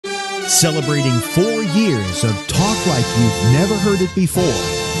Celebrating 4 years of talk like you've never heard it before.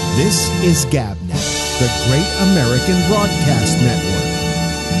 This is GabNet, the Great American Broadcast Network.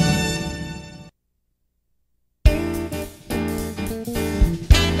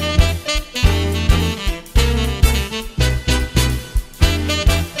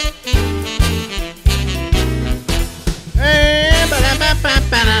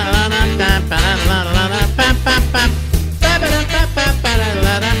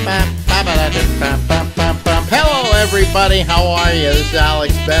 Hello everybody, how are you? This is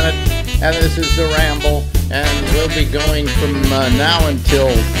Alex Bennett, and this is the Ramble, and we'll be going from now until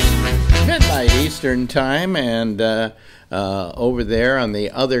midnight Eastern time, and over there on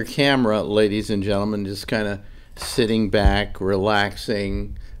the other camera, ladies and gentlemen, just kind of sitting back,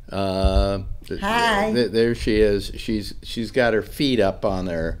 relaxing. Hi. There she is. She's got her feet up on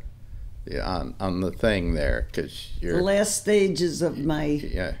her. On the thing there, because you're the last stages of my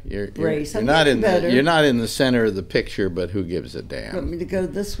brace. You're not in the center of the picture, but who gives a damn? Want me to go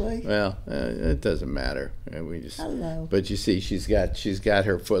this way? Well, it doesn't matter. We just. Hello. But you see, she's got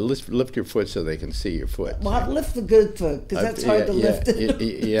her foot. Lift your foot so they can see your foot. Well, I'll lift the good foot because that's hard to lift.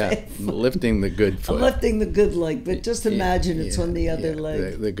 Lifting the good foot. I'm lifting the good leg, but just imagine it's on the other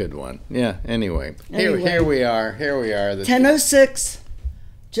leg. The good one. Yeah. Anyway, here we are. 10:06.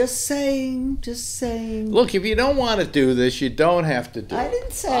 Just saying. Look, if you don't want to do this, you don't have to do it. I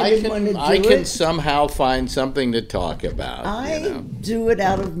didn't say I didn't want to do it. I can somehow find something to talk about. I do it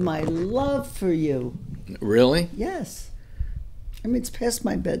out of my love for you. Really? Yes. I mean, it's past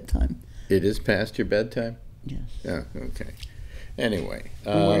my bedtime. It is past your bedtime? Yes. Yeah, okay. Anyway.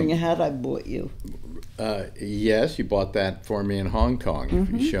 I'm wearing a hat I bought you. Yes, you bought that for me in Hong Kong.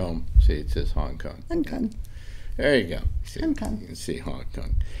 Mm-hmm. If you show them, see, it says Hong Kong. Hong Kong. There you go. See, Hong Kong. You can see Hong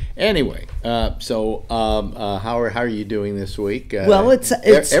Kong. Anyway, so how are you doing this week? Well, it's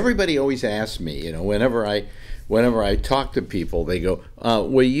everybody always asks me. Whenever I talk to people, they go,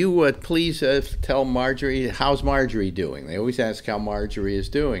 "Will you please tell Marjorie how's Marjorie doing?" They always ask how Marjorie is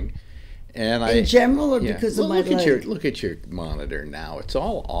doing, and in general or because of my leg? Look at your monitor now. It's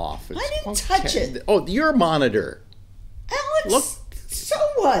all off. I didn't touch it. Oh, your monitor. Alex. Look. So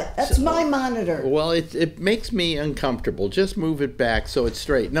what? That's my monitor. Well, it makes me uncomfortable. Just move it back so it's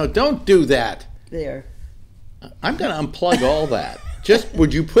straight. No, don't do that. There. I'm going to unplug all that. Just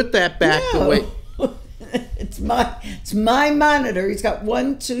would you put that back the way? It's my monitor. He's got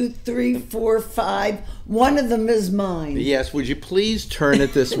 1, 2, 3, 4, 5. One of them is mine. Yes. Would you please turn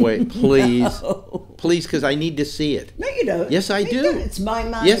it this way, please? No. Please, because I need to see it. No, you don't. Yes, I do. It's my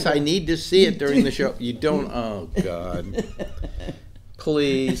monitor. Yes, I need to see it during the show. You don't. Oh God.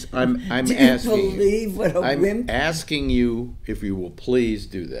 Please, I'm asking. Believe what a I'm asking you if you will please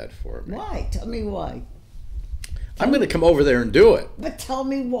do that for me. Why? Tell me why. I'm going to come over there and do it. But tell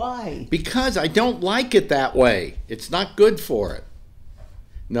me why. Because I don't like it that way. It's not good for it.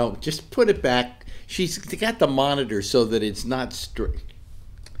 No, just put it back. She's got the monitor so that it's not straight.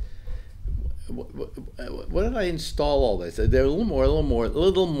 What did I install all this? There, a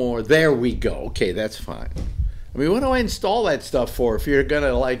little more. There we go. Okay, that's fine. I mean, what do I install that stuff for if you're going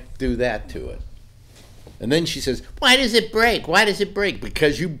to, do that to it? And then she says, why does it break? Why does it break?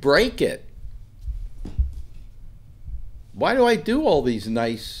 Because you break it. Why do I do all these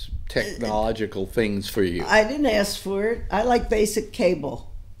nice technological things for you? I didn't ask for it. I like basic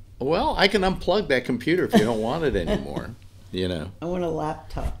cable. Well, I can unplug that computer if you don't want it anymore, I want a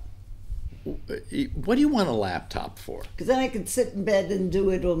laptop. What do you want a laptop for? Because then I can sit in bed and do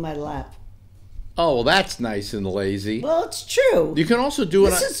it on my lap. Oh, well, that's nice and lazy. Well, it's true. You can also do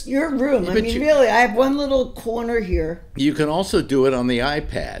it. This is your room. I mean, really, I have one little corner here. You can also do it on the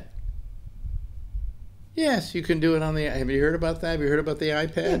iPad. Yes, you can do it on the. Have you heard about that? Have you heard about the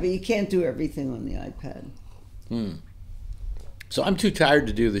iPad? Yeah, but you can't do everything on the iPad. So I'm too tired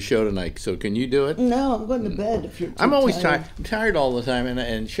to do the show tonight. So can you do it? No, I'm going to bed if you're too I'm always tired. I'm tired all the time,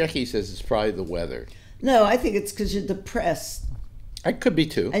 and Shecky says it's probably the weather. No, I think it's because you're depressed. I could be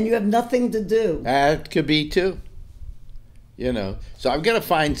too. And you have nothing to do. That could be too. So I've got to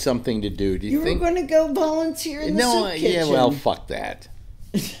find something to do. Do you think? You were going to go volunteer in the soup kitchen. Yeah, well, fuck that.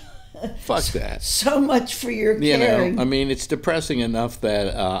 Fuck that. So much for your caring. I mean, it's depressing enough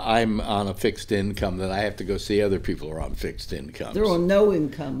that I'm on a fixed income that I have to go see other people who are on fixed incomes. They're on no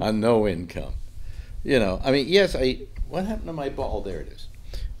income. On no income. I mean, yes, what happened to my ball? There it is.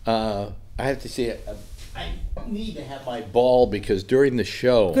 I have to see it. I need to have my ball because during the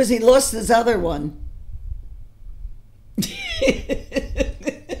show... Because he lost his other one.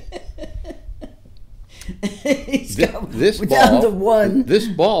 This ball, down to one. This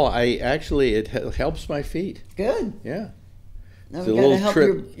ball, it helps my feet. Good. Yeah. Now It's we a got to little help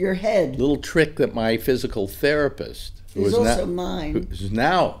trick. your head. Little trick that my physical therapist, Who's also mine. who's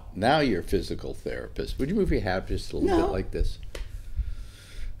now your physical therapist. Would you move your hat just a little bit like this?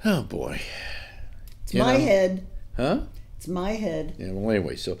 Oh boy, It's my head. Huh? It's my head. Yeah. Well,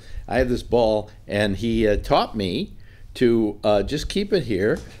 anyway, so I have this ball, and he taught me to just keep it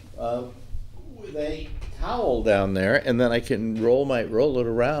here with a towel down there, and then I can roll it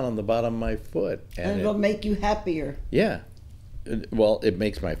around on the bottom of my foot, And it'll make you happier. Yeah. Well, it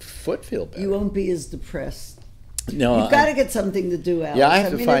makes my foot feel better. You won't be as depressed. No, You've got to get something to do, Alex. Yeah, I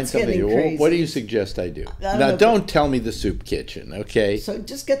have to find it's something to do. crazy. What do you suggest I do? I don't Now, know, don't tell me the soup kitchen, okay? So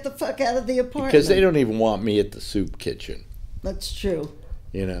just get the fuck out of the apartment. Because they don't even want me at the soup kitchen. That's true.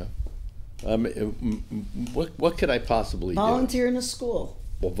 You know, what could I possibly Volunteer in a school.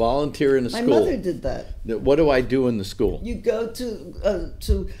 do? Well, volunteer in a school. My mother did that. What do I do in the school? You go to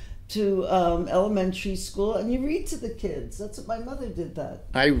elementary school and you read to the kids. That's what my mother did. That.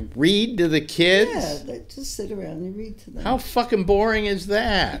 I read to the kids? Yeah, they just sit around and you read to them. How fucking boring is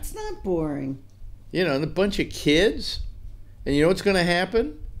that? It's not boring. You know, and a bunch of kids, and you know what's going to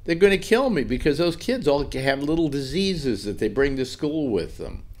happen? They're going to kill me because those kids all have little diseases that they bring to school with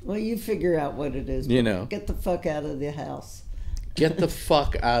them. Well, you figure out what it is. You know. Get the fuck out of the house. Get the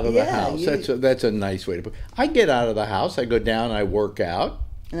fuck out of the house. That's a nice way to put it. I get out of the house. I go down. I work out.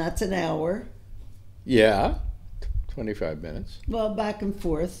 And that's an hour. Yeah, 25 minutes. Well, back and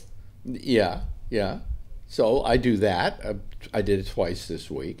forth. Yeah. So I do that. I did it twice this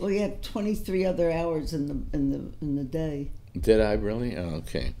week. Well, you have 23 other hours in the day. Did I really? Oh,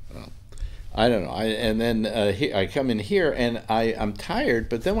 okay. Well, I don't know. And then I come in here and I'm tired.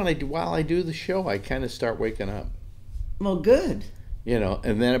 But then while I do the show, I kind of start waking up. Well, good. You know,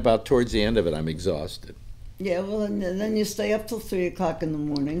 and then about towards the end of it, I'm exhausted. Yeah, well, and then you stay up till 3 o'clock in the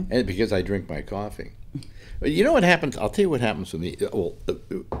morning. And because I drink my coffee. You know what happens? I'll tell you what happens with me. Well,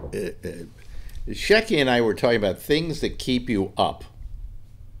 Shecky and I were talking about things that keep you up.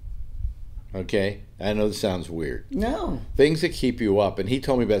 Okay? I know this sounds weird. No. Things that keep you up. And he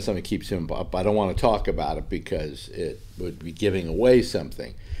told me about something that keeps him up. I don't want to talk about it because it would be giving away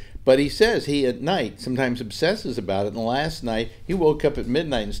something. But he says he at night sometimes obsesses about it. And last night he woke up at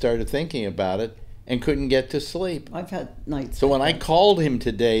midnight and started thinking about it and couldn't get to sleep. I've had nights. So when I called him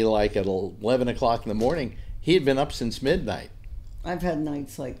today, like at 11 o'clock in the morning, he had been up since midnight. I've had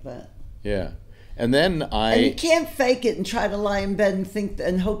nights like that. Yeah. And then And you can't fake it and try to lie in bed and think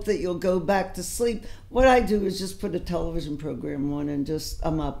and hope that you'll go back to sleep. What I do is just put a television program on and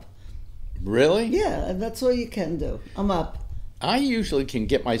I'm up. Really? Yeah, and that's all you can do. I'm up. I usually can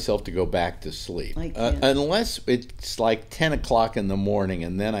get myself to go back to sleep. I can't. Unless it's like 10 o'clock in the morning,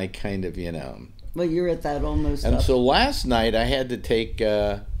 and then I kind of, Well, you're at that almost And up. so last night I had to take,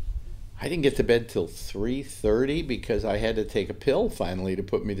 I didn't get to bed till 3:30 because I had to take a pill finally to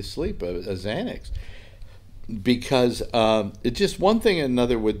put me to sleep, a Xanax. Because it's just one thing and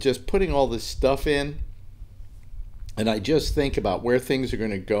another with just putting all this stuff in, and I just think about where things are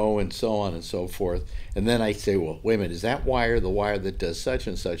going to go and so on and so forth. And then I say, well, wait a minute, is that wire the wire that does such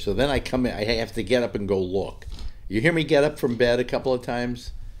and such? So then I come in, I have to get up and go look. You hear me get up from bed a couple of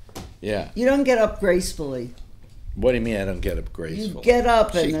times? Yeah. You don't get up gracefully. What do you mean I don't get up gracefully? You get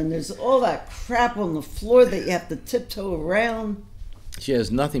up and then there's all that crap on the floor that you have to tiptoe around. She has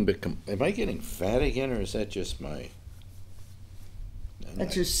nothing but... Am I getting fat again, or is that just my...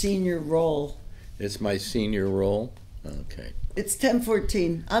 That's your senior role. It's my senior role? Okay. It's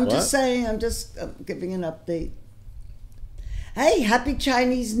 10:14. I'm What? just saying, I'm giving an update. Hey, happy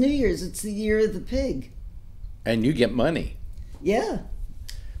Chinese New Year's. It's the year of the pig. And you get money. Yeah.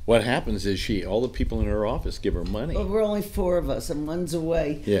 What happens is all the people in her office give her money. Well, we're only 4 of us and one's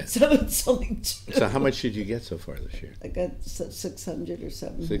away. Yeah. So it's only 2. So how much did you get so far this year? I got 600 or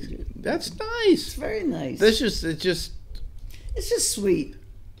 700. That's It's nice. very nice. It's just, It's just sweet.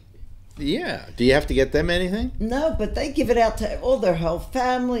 yeah. Do you have to get them anything? No, but they give it out to all their whole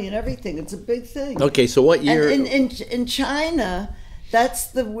family and everything. It's a big thing. Okay, so what year? And in China, that's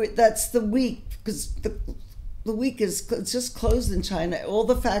the week, because the week it's just closed in China. All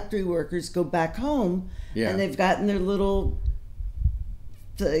the factory workers go back home, and they've gotten their little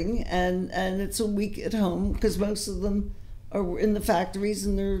thing, and it's a week at home because most of them are in the factories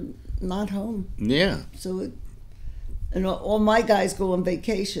and they're not home. Yeah. So and all my guys go on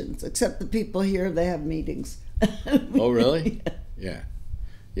vacations, except the people here, they have meetings. Oh, really? Yeah.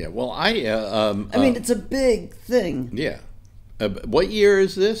 Yeah. Well, I mean, it's a big thing. Yeah. What year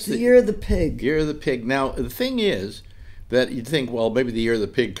is this? The year of the pig. Year of the pig. Now, the thing is, that you'd think, well, maybe the year of the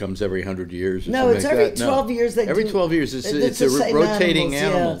pig comes every 100 years. Or no, it's like every that. 12 years. Every 12 years, it's a rotating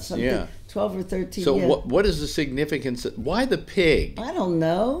animal. Yeah, 12 or 13. So what is the significance? Why the pig? I don't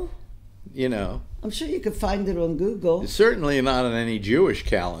know. You know. I'm sure you could find it on Google. It's certainly not on any Jewish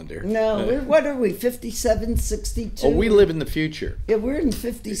calendar. No, what are we, 57, 62? Oh, we live in the future. Yeah, we're in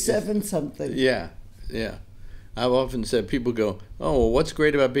 57 something. Yeah, yeah. I've often said, people go, oh, well, what's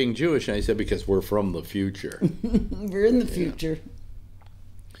great about being Jewish? And I said, because we're from the future. We're in the future.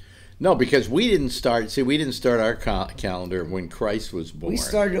 No, because we didn't start our calendar when Christ was born. We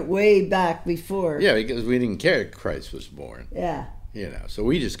started way back before. Yeah, because we didn't care Christ was born. Yeah. You know, so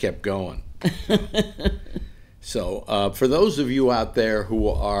we just kept going. So for those of you out there who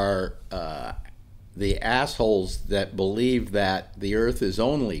are the assholes that believe that the earth is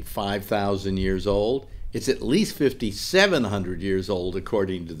only 5,000 years old, it's at least 5,700 years old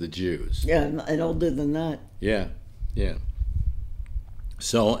according to the Jews. Yeah, and older than that. Yeah, yeah.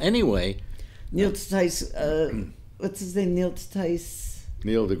 So anyway, Neil deGrasse what's his name? Neil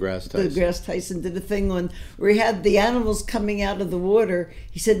deGrasse Tyson did a thing on where he had the animals coming out of the water.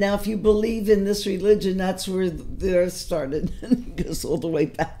 He said, now if you believe in this religion, that's where the earth started. And it goes all the way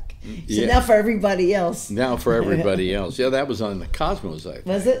back. So now for everybody else. Now for everybody else. Yeah, that was on the Cosmos, I think.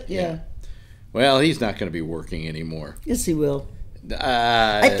 Was it? Yeah. Well, he's not going to be working anymore. Yes, he will.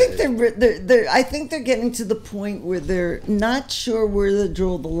 I think they're getting to the point where they're not sure where to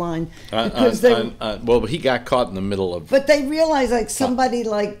draw the line because well, he got caught in the middle of. But they realize, like somebody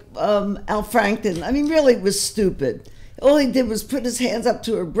like Al Franken. I mean, really, it was stupid. All he did was put his hands up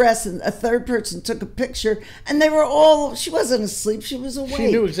to her breast, and a third person took a picture, and they were all. She wasn't asleep; she was awake.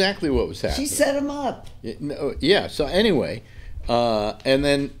 She knew exactly what was happening. She set him up. Yeah. So anyway. And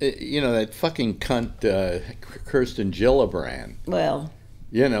then, that fucking cunt, Kirsten Gillibrand. Well,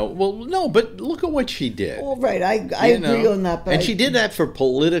 no, but look at what she did. Well, right, I agree on that. But she did that for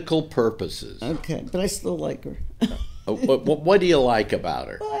political purposes. Okay, but I still like her. What do you like about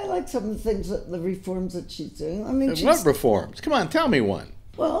her? Well, I like some of the things, the reforms that she's doing. I mean, what reforms? Come on, tell me one.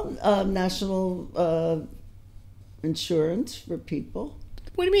 Well, national insurance for people.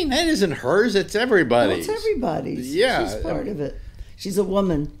 What do you mean? That isn't hers. It's everybody's. Well, it's everybody's. Yeah. She's part of it. She's a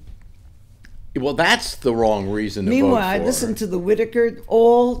woman. Well, that's the wrong reason to Meanwhile, vote for I listened to the Whitaker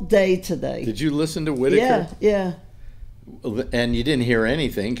all day today. Did you listen to Whitaker? Yeah, yeah. And you didn't hear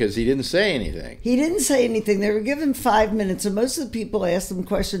anything because he didn't say anything. He didn't say anything. They were given 5 minutes, and most of the people asked them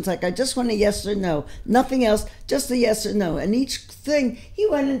questions like, I just want a yes or no. Nothing else, just a yes or no. And each thing, he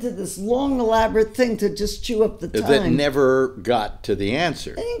went into this long, elaborate thing to just chew up the time. That never got to the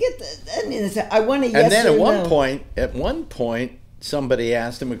answer. I didn't get the, I want a yes or no. And then at one point, somebody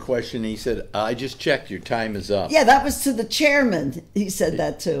asked him a question, and he said, I just checked, your time is up. Yeah, that was to the chairman. He said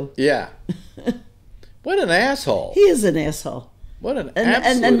that too. Yeah. What an asshole. He is an asshole. What an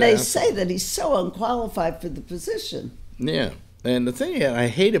absolute And they asshole. say that he's so unqualified for the position. Yeah. And the thing that I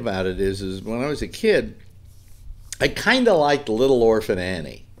hate about it is when I was a kid, I kind of liked Little Orphan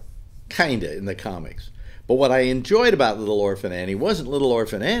Annie. Kind of, in the comics. But what I enjoyed about Little Orphan Annie wasn't Little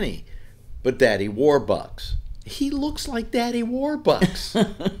Orphan Annie, but Daddy Warbucks. He looks like Daddy Warbucks.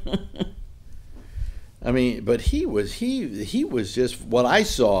 I mean, but he was just, what I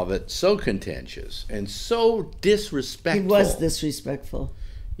saw of it, so contentious and so disrespectful. He was disrespectful.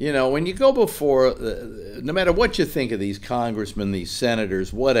 When you go before, no matter what you think of these congressmen, these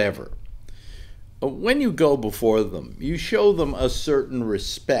senators, whatever, when you go before them, you show them a certain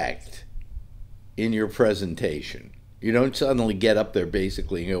respect in your presentation. You don't suddenly get up there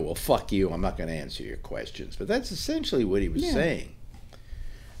basically and go, well, fuck you, I'm not going to answer your questions. But that's essentially what he was saying.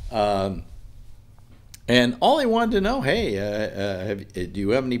 And all they wanted to know, hey, do you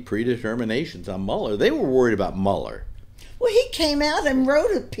have any predeterminations on Mueller? They were worried about Mueller. Well, he came out and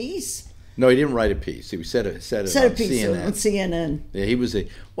wrote a piece. No, he didn't write a piece. He said it on CNN. On CNN. Yeah, he was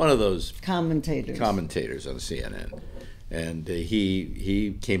one of those commentators on CNN, and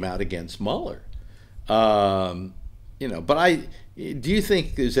he came out against Mueller. But do you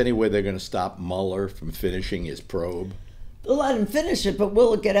think there's any way they're going to stop Mueller from finishing his probe? They'll let him finish it, but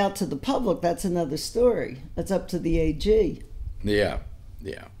will it get out to the public? That's another story. That's up to the AG. Yeah,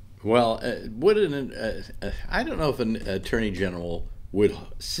 yeah. Well, I don't know if an attorney general would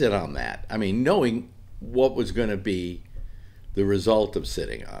sit on that. I mean, knowing what was going to be the result of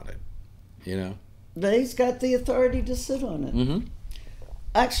sitting on it, But he's got the authority to sit on it. Mm-hmm.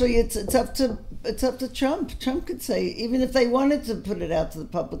 Actually, it's up to Trump. Trump could say, even if they wanted to put it out to the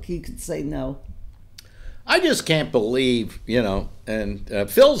public, he could say no. I just can't believe, and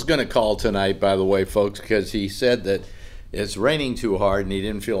Phil's going to call tonight, by the way, folks, because he said that it's raining too hard and he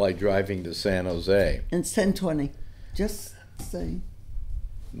didn't feel like driving to San Jose. And it's 10:20. Just saying.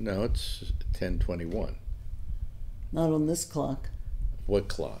 No, it's 10:21. Not on this clock. What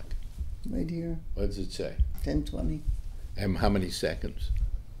clock? Right here. What does it say? 10:20. And how many seconds?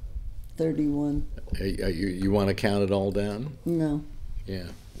 31. You want to count it all down? No. Yeah.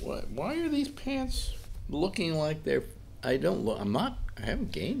 Why are these pants looking like they're... I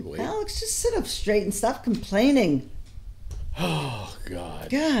haven't gained weight. Alex, just sit up straight and stop complaining. Oh, God.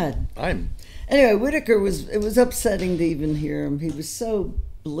 God. Anyway, Whitaker it was upsetting to even hear him. He was so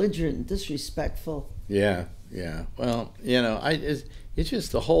belligerent and disrespectful. Yeah. Well, it's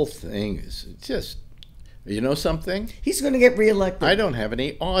just the whole thing is just... You know something? He's going to get reelected. I don't have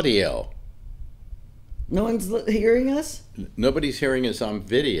any audio. No one's hearing us? Nobody's hearing us on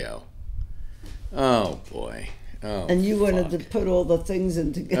video. Oh, boy. Oh, and you wanted to put all the things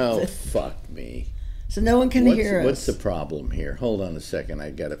in together. Oh, fuck me. So no one can hear us. What's the problem here? Hold on a second. I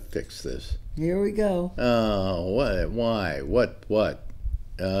got to fix this. Here we go. Oh, what? Why? What?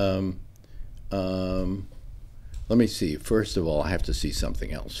 Let me see. First of all, I have to see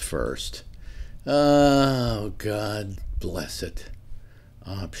something else first. Oh, God bless it.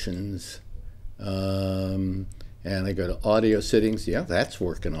 Options. And I go to audio settings. Yeah, that's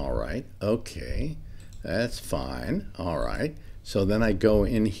working all right. Okay, that's fine. All right. So then I go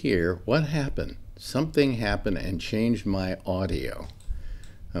in here. What happened? Something happened and changed my audio.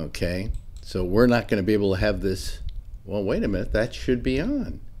 Okay. So we're not going to be able to have this. Well, wait a minute. That should be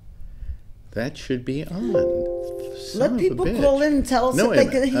on. That should be on. Let people call in and tell us if they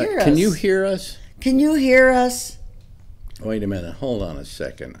can hear us. Can you hear us? Can you hear us? Wait a minute. Hold on a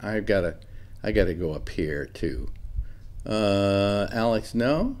second. I gotta go up here too. Alex,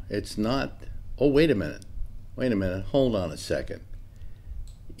 no, it's not. Oh, wait a minute. Hold on a second.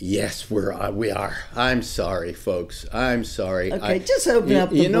 Yes, we are. I'm sorry, folks. I'm sorry. Okay, just open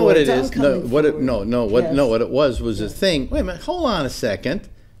up the You know boards. what it is? What it was Yes. a thing. Wait a minute. Hold on a second.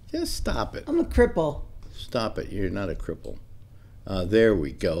 Just stop it. I'm a cripple. Stop it. You're not a cripple. There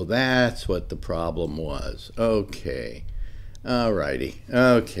we go. That's what the problem was. Okay. All righty.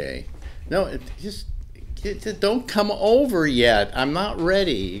 Okay. No, just don't come over yet. I'm not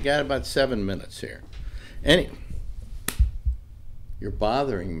ready. You got about 7 minutes here. You're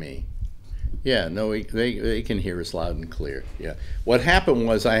bothering me. Yeah, no, they can hear us loud and clear. Yeah. What happened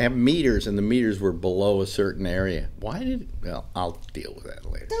was I have meters, and the meters were below a certain area. Well, I'll deal with that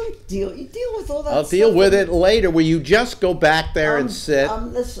later. Don't deal. You deal with all that I'll stuff. deal with it later. Will you just go back there and sit?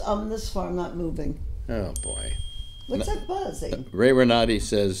 I'm this far. I'm not moving. Oh, boy. What's that buzzing? Ray Renati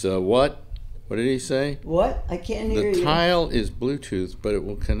says, what? What did he say? What? I can't hear you. The tile is Bluetooth, but it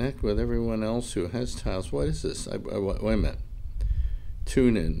will connect with everyone else who has tiles. What is this? Wait a minute.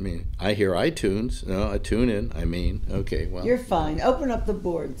 Tune in. I hear iTunes. No, I tune in. Okay, well. You're fine. Open up the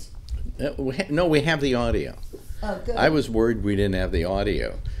boards. No, we have the audio. Oh, good. I was worried we didn't have the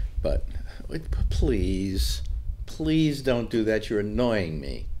audio, but please don't do that. You're annoying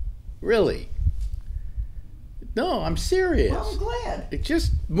me. Really. No, I'm serious. Well, I'm glad.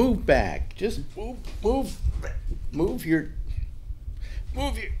 Just move back. Just move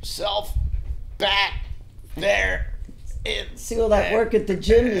yourself back there. See all that work at the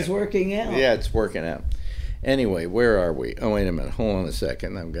gym is working out. Yeah, it's working out. Anyway, where are we? Oh, wait a minute. Hold on a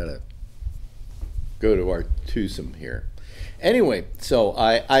second. I've got to go to our twosome here. Anyway, so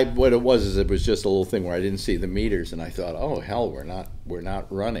I what it was just a little thing where I didn't see the meters, and I thought, oh hell, we're not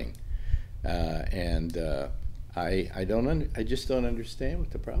running, and I just don't understand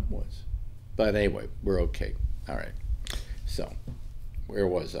what the problem was. But anyway, we're okay. All right. So, where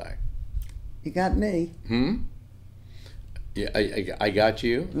was I? You got me. Yeah, I got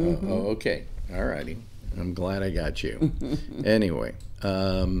you. Mm-hmm. Okay. All righty. I'm glad I got you. Anyway,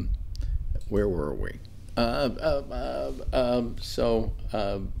 where were we? So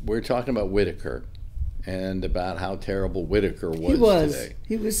we're talking about Whitaker and about how terrible Whitaker was today.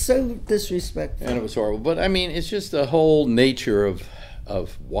 He was so disrespectful. And it was horrible. But, it's just the whole nature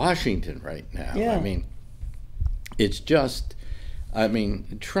of Washington right now. Yeah. It's just,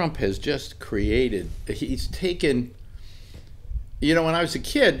 Trump has just he's taken... when I was a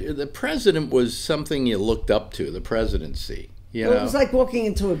kid, the president was something you looked up to, the presidency. It was like walking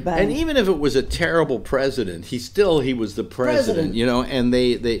into a bank. And even if it was a terrible president, he was the president. And and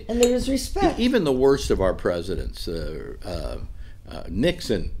there was respect. Even the worst of our presidents,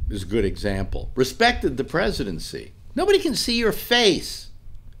 Nixon is a good example, respected the presidency. Nobody can see your face.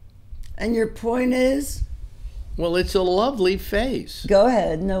 And your point is? Well, it's a lovely face. Go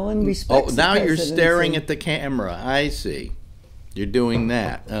ahead. No one respects the now you're presidency. staring at the camera. I see. You're doing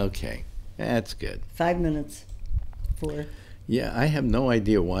that. Okay. That's good. 5 minutes. 4. Yeah, I have no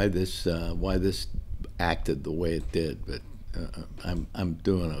idea why this acted the way it did, but I'm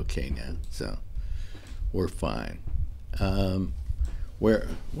doing okay now, so we're fine. What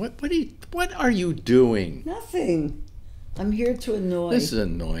are you doing? Nothing. I'm here to annoy. This is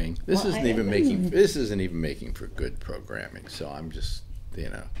annoying. This isn't even making for good programming. So I'm just,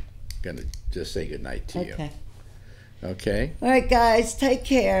 gonna just say good night to you. Okay. All right, guys. Take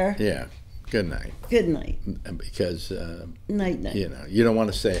care. Yeah. Good night. Good night. Because night. You don't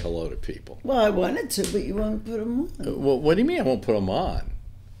want to say hello to people. Well, I wanted to, but you won't put them on. Well, what do you mean I won't put them on?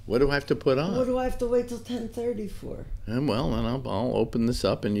 What do I have to put on? What do I have to wait till 10:30 for? Well, then I'll open this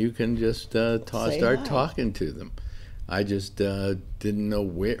up and you can just start talking to them. I just didn't know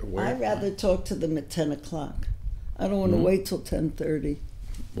where. I'd rather talk to them at 10 o'clock. I don't want to wait till 10:30.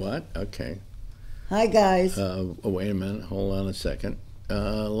 What? Okay. Hi, guys. Wait a minute. Hold on a second.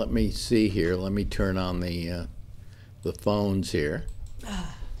 Let me see here. Let me turn on the phones here.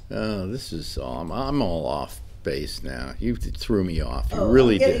 This is all. I'm all off base now. You threw me off. You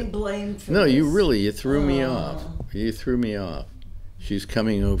really did. I'm getting blamed for No, this. you threw me off. You threw me off. She's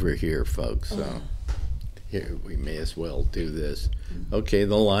coming over here, folks. So here, we may as well do this. Okay,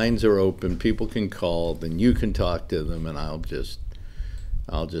 the lines are open. People can call. Then you can talk to them, and I'll just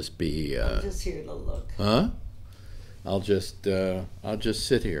be. I'm just here to look. Huh? I'll just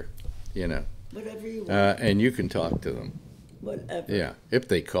sit here, Whatever you want. and you can talk to them. Whatever. Yeah, if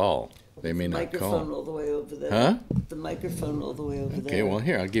they call, they may not call. Microphone all the way over there. Huh? The microphone all the way over there. Okay, well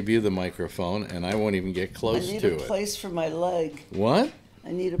here, I'll give you the microphone, and I won't even get close to it. I need a place for my leg. What?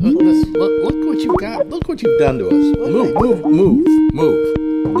 I need a place. Look what you've got. Look what you've done to us. Move.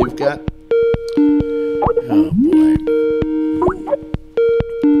 You've got. Oh boy.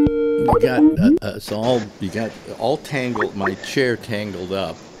 You got all tangled. My chair tangled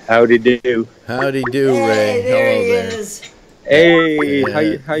up. Howdy do. Howdy do, Ray. There Hello he there. is.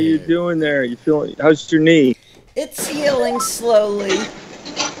 Hey, how you doing there? You feeling? How's your knee? It's healing slowly.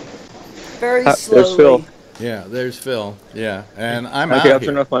 Very There's slowly. Phil. Yeah, there's Phil. Yeah, and I'm Okay, out I'll here.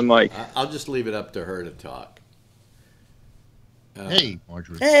 turn off my mic. I'll just leave it up to her to talk. Hey,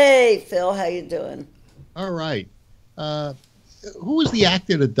 Marjorie. Hey, Phil, how you doing? All right. Who was the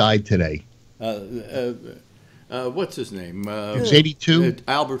actor that died today? What's his name? He was 82?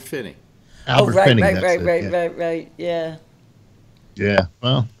 Albert Finney. Albert right, Finney. right. Yeah. Yeah,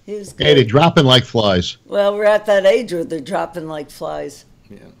 well, He was hey, they're good. dropping like flies. Well, we're at that age where they're dropping like flies.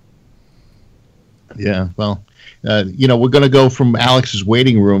 Yeah. Yeah, well, we're going to go from Alex's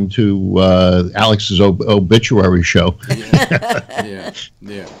waiting room to Alex's obituary show.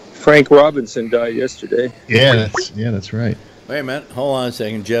 Yeah. Frank Robinson died yesterday. Yeah, that's right. Wait a minute. Hold on a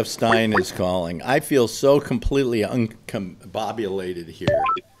second. Jeff Stein is calling. I feel so completely uncombobulated here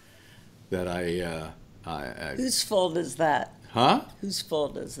that I Whose fault is that? Huh? Whose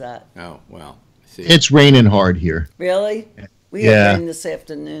fault is that? Oh, well. See. It's raining hard here. Really? We Yeah. had rain this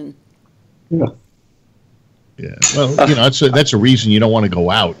afternoon. Yeah, well, that's a reason you don't want to go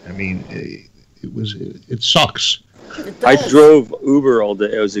out. I mean, it sucks. It I does. drove Uber all day.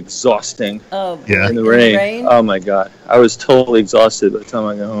 It was exhausting Oh, Yeah. in the In the rain. rain? Oh my God, I was totally exhausted by the time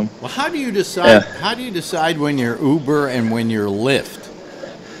I got home. Well, how do you decide? Yeah. How do you decide when you're Uber and when you're Lyft?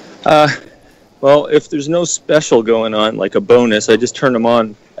 Well, if there's no special going on, like a bonus, I just turn them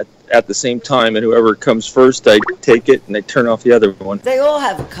on at the same time, and whoever comes first, I take it and I turn off the other one. They all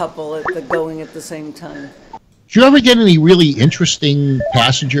have a couple going at the same time. Do you ever get any really interesting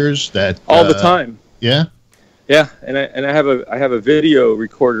passengers that All the time. Yeah. Yeah, and I have a video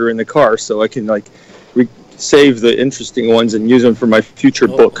recorder in the car, so I can save the interesting ones and use them for my future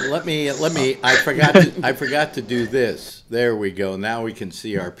book. Let me. I forgot to do this. There we go. Now we can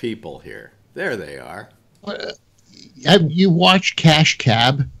see our people here. There they are. Have you watched Cash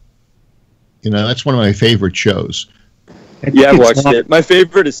Cab? That's one of my favorite shows. Yeah, I watched it. My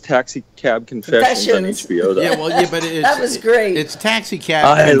favorite is Taxi Cab Confessions on HBO, though. Yeah, but That was great. It's Taxi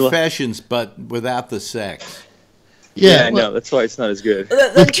Cab Confessions, but without the sex. Yeah, I know. That's why it's not as good.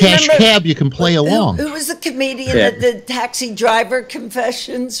 With Cash Cab, you can play along. Who was the comedian that did Taxi Driver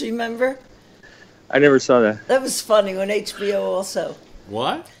Confessions? Remember? I never saw that. That was funny on HBO also.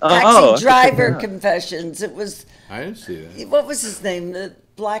 What? Taxi Driver Confessions. It was. I didn't see that. What was his name? The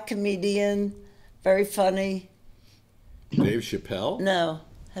black comedian, very funny. Dave Chappelle? No,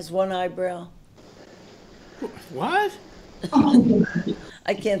 has one eyebrow. What?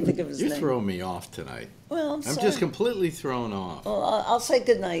 I can't think of his You're name. throwing me off tonight. Well, I'm I'm sorry. just completely thrown off. Well, I'll say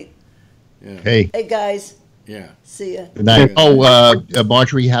goodnight. Yeah. Hey, Hey guys, Yeah. see ya. good night. Oh,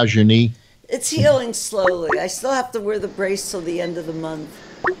 Marjorie, how's your knee? It's healing slowly. I still have to wear the brace till the end of the month.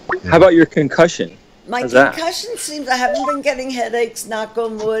 How about your concussion? My How's that? concussion seems I haven't been getting headaches, knock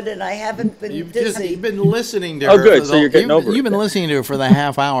on wood, and I haven't been dizzy. You've been listening to her. Oh, good. For So you're getting over it. You've been listening to her for the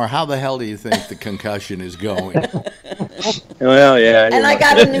half hour. How the hell do you think the concussion is going? Well, yeah. And I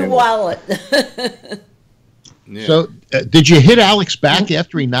got a new wallet. Yeah. So, did you hit Alex back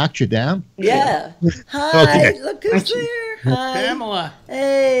after he knocked you down? Yeah. Hi, Okay. look who's there. Hi. Pamela.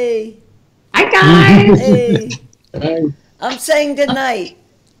 Hey. Hi guys. Hey. I'm saying good night.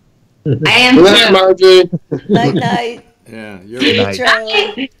 I am Good night, too. Margie. Night, night. Yeah, Hey, night.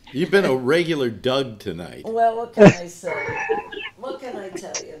 Charlie. you've been a regular Doug tonight. Well, what can I say? What can I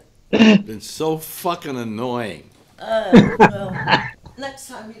tell you? Been so fucking annoying. Well, next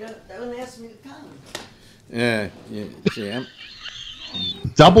time you don't ask me to come. Yeah, see,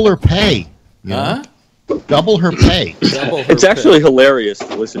 Double her pay. you know? huh? Double her pay. Double her It's actually hilarious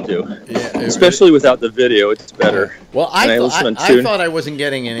to listen to, Yeah, especially without the video. It's better. Well, And I I listen on I tune. thought I wasn't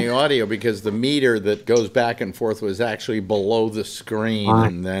getting any audio because the meter that goes back and forth was actually below the screen,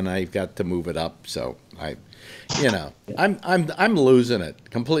 and then I got to move it up. So I'm losing it,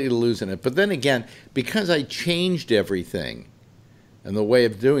 completely losing it. But then again, because I changed everything and the way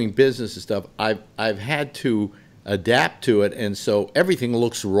of doing business and stuff, I've had to adapt to it, and so everything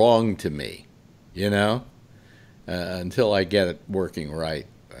looks wrong to me, until I get it working right.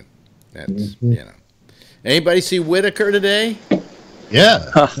 But that's Anybody see Whitaker today? Yeah.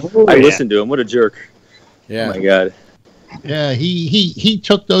 I listened to him. What a jerk. Yeah. Oh, my God. Yeah, he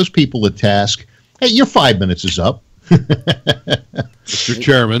took those people to task. Hey, your 5 minutes is up. Mr.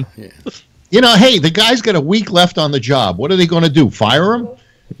 Chairman. Hey, the guy's got a week left on the job. What are they going to do? Fire him?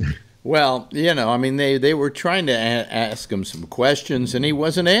 Well, they were trying to ask him some questions, and he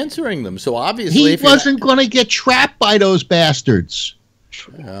wasn't answering them. So obviously, He wasn't going to get trapped by those bastards.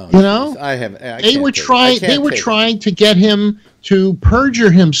 They were trying to get him to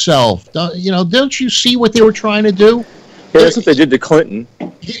perjure himself. Don't you see what they were trying to do? Yeah, that's what they did to Clinton,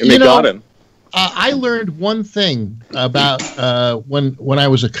 and they got him. I learned one thing about when I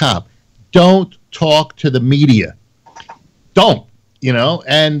was a cop. Don't talk to the media. Don't.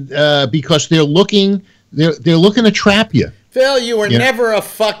 And because they're looking to trap you. Phil, you were never a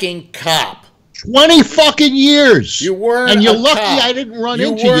fucking cop. 20 fucking years. You weren't. And you're a lucky cop. I didn't run you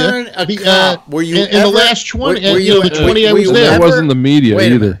into you. weren't a cop. Were you in the last 20? The 20 I were was you there. It wasn't the media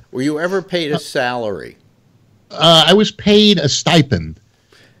Wait a either. minute. Were you ever paid a salary? I was paid a stipend.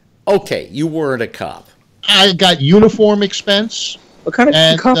 Okay, you weren't a cop. I got uniform expense. What kind of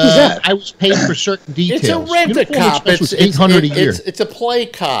And cop is that? I was paid for certain details. It's a rent-a-cop. Uniform expense was $800 a year. It's a play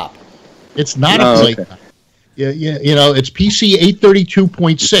cop. It's not a play okay. cop. Yeah, it's PC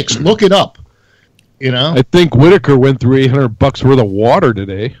 832.6. Look it up. I think Whitaker went through $800 worth of water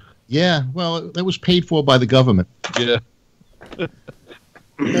today. Yeah, well, that was paid for by the government. Yeah.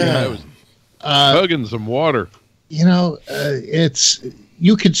 I was hugging some water. You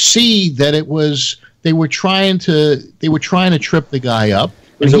could see that it was they were trying to trip the guy up,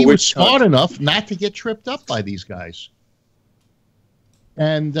 and he was smart enough not to get tripped up by these guys.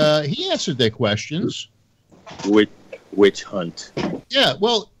 And he answered their questions. Witch hunt. Yeah,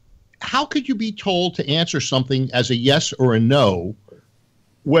 well, how could you be told to answer something as a yes or a no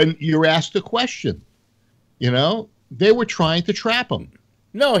when you're asked a question? They were trying to trap him.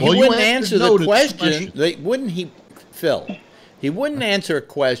 No, he Well, you wouldn't answered answer no the to question. Phil, he wouldn't answer a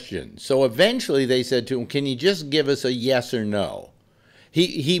question. So eventually they said to him, "Can you just give us a yes or no?"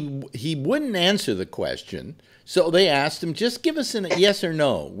 He wouldn't answer the question. So they asked him, "Just give us a yes or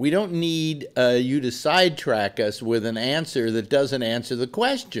no. We don't need you to sidetrack us with an answer that doesn't answer the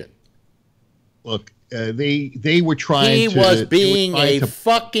question." Look, they were trying. He was being a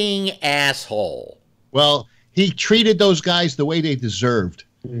fucking asshole. Well, he treated those guys the way they deserved,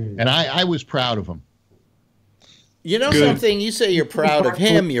 and I was proud of him. Something? You say you're proud of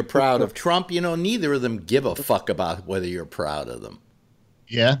him, you're proud of Trump. Neither of them give a fuck about whether you're proud of them.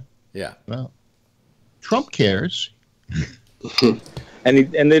 Yeah? Yeah. Well, Trump cares.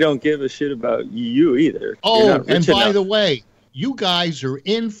 And they don't give a shit about you either. Oh, and by the way, you guys are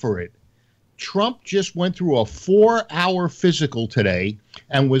in for it. Trump just went through a 4-hour physical today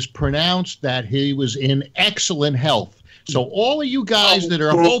and was pronounced that he was in excellent health. So all of you guys that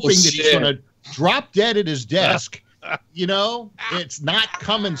are hoping that he's going to drop dead at his desk, it's not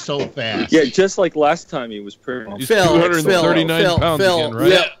coming so fast. Yeah, just like last time he was pronounced. He's 239 pounds again,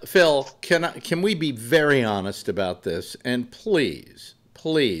 right? Phil, can we be very honest about this? And please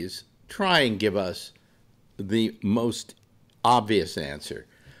try and give us the most obvious answer.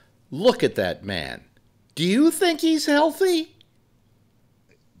 Look at that man. Do you think he's healthy?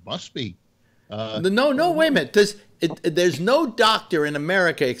 Must be. No, wait a minute. there's no doctor in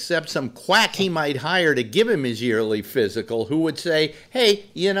America except some quack he might hire to give him his yearly physical who would say, hey,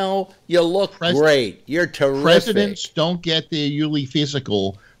 you look great. You're terrific. Presidents don't get their yearly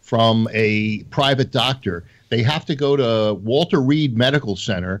physical from a private doctor. They have to go to Walter Reed Medical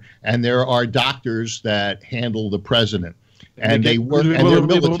Center, and there are doctors that handle the president. And they work, and they're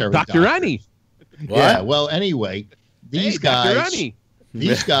military doctors. Dr. Annie. Yeah, well, anyway, these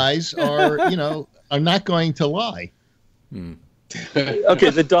guys are, are not going to lie. Okay,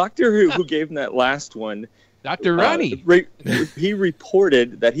 the doctor who gave him that last one, Dr. Ronnie, he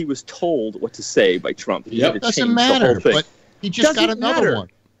reported that he was told what to say by Trump. It doesn't matter, but he just got another one.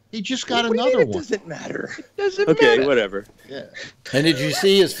 He just got another one. It doesn't matter. It doesn't matter. Okay, whatever. Yeah. And did you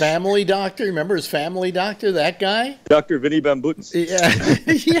see his family doctor? Remember his family doctor, that guy? Dr. Vinny Bambuts. Yeah.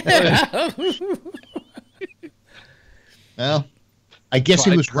 Yeah. Well, I guess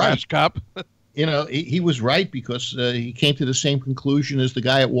he was right. Cop. He was right because he came to the same conclusion as the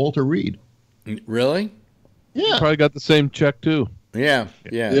guy at Walter Reed. Really? Yeah. Probably got the same check, too. Yeah.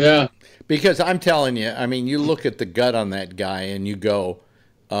 Because I'm telling you, I mean, you look at the gut on that guy and you go,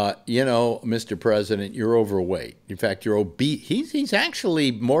 Mr. President, you're overweight. In fact, you're obese. He's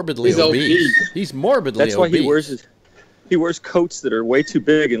actually morbidly obese. He's morbidly obese. That's why he wears coats that are way too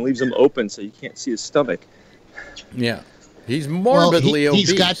big and leaves them open so you can't see his stomach. Yeah. He's morbidly obese.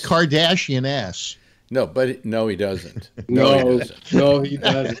 He's got Kardashian ass. No, he doesn't. No, he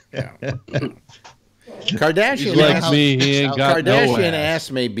doesn't. Yeah. Kardashian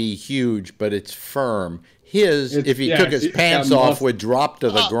ass may be huge, but it's firm. If he took his pants off, would drop to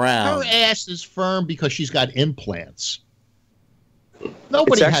the ground. Her ass is firm because she's got implants.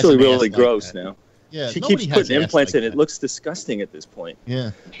 Nobody it's actually has really gross now. Yeah, she keeps putting implants in. It looks disgusting at this point.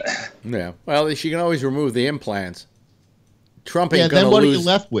 Yeah. Yeah. Well, she can always remove the implants. Trump ain't then gonna what lose. are you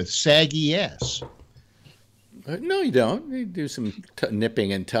left with? Saggy ass. No, you don't. You do some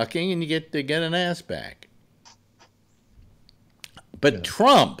nipping and tucking, and you get an ass back. But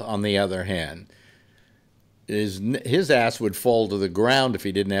Trump, on the other hand, his ass would fall to the ground if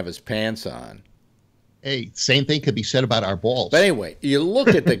he didn't have his pants on. Hey, same thing could be said about our balls. But anyway, you look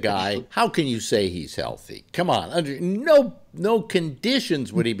at the guy. How can you say he's healthy? Come on, under no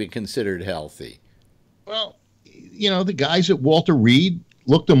conditions would he be considered healthy. Well, the guys at Walter Reed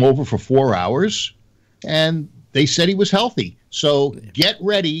looked him over for 4 hours, and they said he was healthy. So get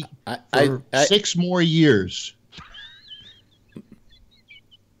ready for 6 more years.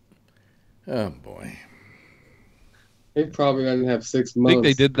 Oh, boy. He probably doesn't have 6 months. I think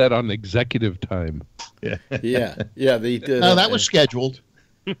they did that on executive time. Yeah, they did. No, that was scheduled.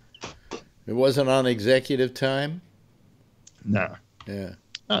 It wasn't on executive time? No. Yeah.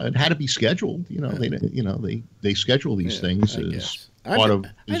 It had to be scheduled. They schedule these things as part of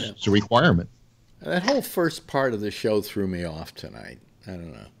it's a requirement. That whole first part of the show threw me off tonight. I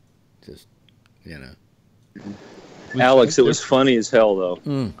don't know. Just, Alex, it was funny as hell, though.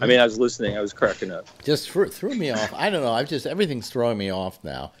 I mean, I was listening. I was cracking up. Just threw me off. I don't know. Everything's throwing me off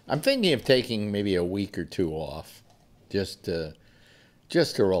now. I'm thinking of taking maybe a week or 2 off, just to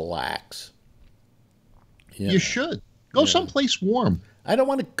relax. You should go someplace warm. I don't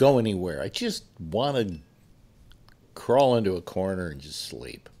want to go anywhere. I just want to crawl into a corner and just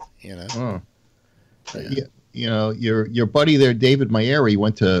sleep. Your buddy there, David Mayeri,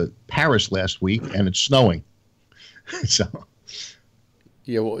 went to Paris last week, and it's snowing. So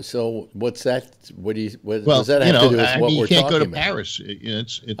what's that? What does that have to do with what we're talking about? You can't go to Paris.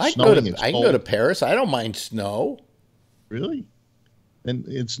 It's I snowing. I can go to Paris. I don't mind snow. Really? And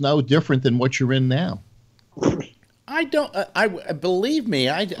it's no different than what you're in now. I don't. I believe me.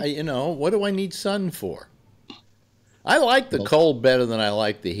 What do I need sun for? I like the cold better than I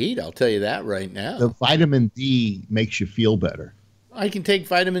like the heat. I'll tell you that right now. The vitamin D makes you feel better. I can take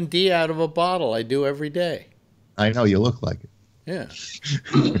vitamin D out of a bottle. I do every day. I know you look like it. Yeah.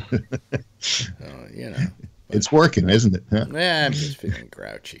 It's working, isn't it? Huh? Yeah, I'm just feeling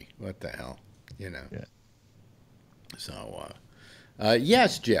grouchy. What the hell, Yeah. So,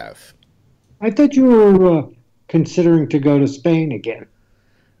 yes, Jeff. I thought you were considering to go to Spain again.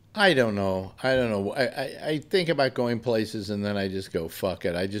 I don't know. I think about going places and then I just go, fuck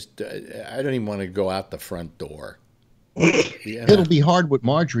it. I don't even want to go out the front door. It'll be hard with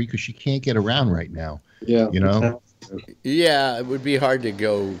Marjorie because she can't get around right now. Yeah. Yeah, it would be hard to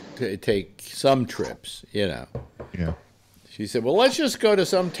go to take some trips, Yeah. She said, well, let's just go to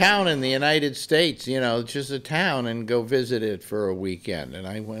some town in the United States, just a town and go visit it for a weekend. And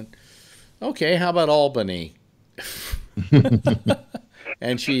I went, okay, how about Albany?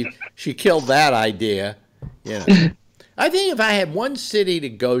 And she killed that idea, I think if I had one city to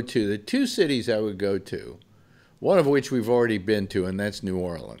go to, the 2 cities I would go to one of which we've already been to, and that's New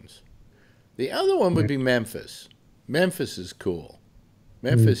Orleans. The other one would be Memphis. Memphis is cool.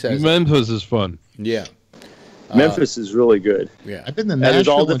 Memphis is fun. Yeah. Memphis is really good. Yeah. I've been to And there's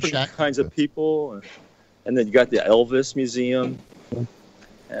all Nashville and different kinds of people. And then you got the Elvis Museum.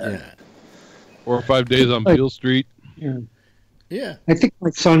 Yeah. 4 or 5 days on Beale Street. Yeah. Yeah. I think my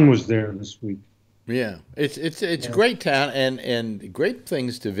son was there this week. Yeah, it's a great town and great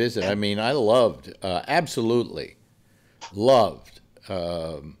things to visit. I mean, I loved, absolutely loved,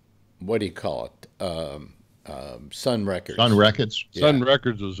 what do you call it? Sun Records. Sun Records. Yeah. Sun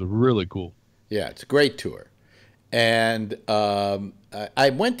Records was really cool. Yeah, it's a great tour. And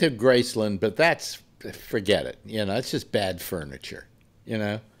I went to Graceland, but forget it. You know, it's just bad furniture, you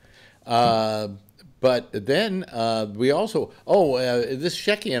know. But then we also, this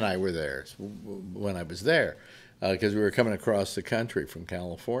Shecky and I were there when I was there because we were coming across the country from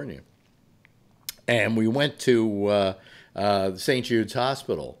California. And we went to St. Jude's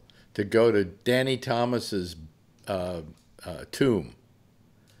Hospital to go to Danny Thomas's tomb.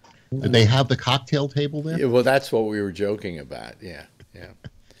 Did they have the cocktail table there? Yeah, well, that's what we were joking about. Yeah, yeah.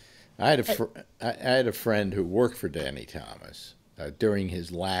 I had a friend who worked for Danny Thomas. During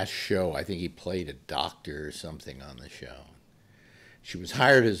his last show, I think he played a doctor or something on the show. She was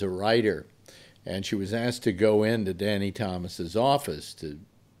hired as a writer, and she was asked to go into Danny Thomas's office to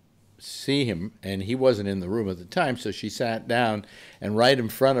see him, and he wasn't in the room at the time, so she sat down, and right in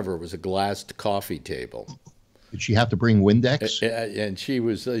front of her was a glassed coffee table. Did she have to bring Windex? And she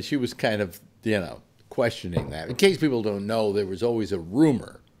was kind of, questioning that. In case people don't know, there was always a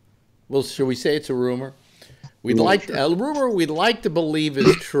rumor. Well, shall we say it's a rumor? A rumor we'd like to believe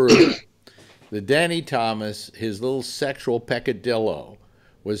is true. The Danny Thomas, his little sexual peccadillo,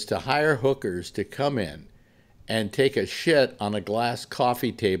 was to hire hookers to come in and take a shit on a glass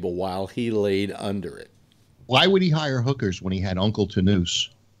coffee table while he laid under it. Why would he hire hookers when he had Uncle Tanous?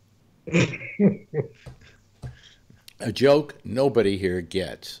 A joke nobody here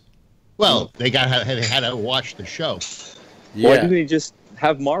gets. Well, they had to watch the show. Yeah. Why didn't he just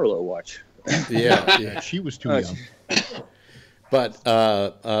have Marlo watch? Yeah. She was too young. But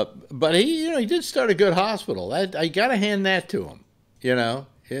he did start a good hospital. I got to hand that to him.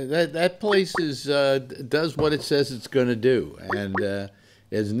 That place does what it says it's going to do, and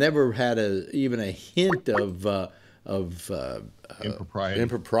has never had even a hint of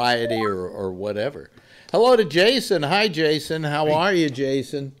impropriety or whatever. Hello to Jason. Hi, Jason. How are you,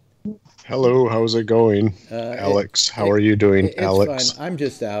 Jason? Hello, how's it going? Alex, how are you doing, Alex? Fine. I'm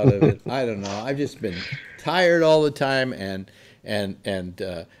just out of it. I don't know. I've just been tired all the time, and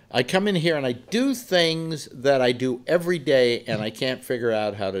I come in here and I do things that I do every day, and I can't figure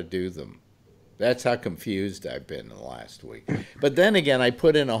out how to do them. That's how confused I've been in the last week. But then again, I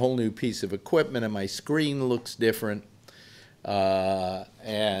put in a whole new piece of equipment, and my screen looks different.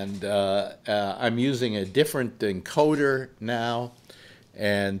 And I'm using a different encoder now.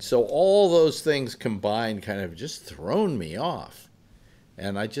 And so all those things combined kind of just thrown me off.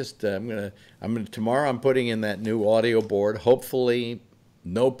 And tomorrow I'm putting in that new audio board, hopefully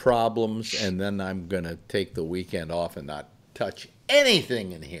no problems, and then I'm going to take the weekend off and not touch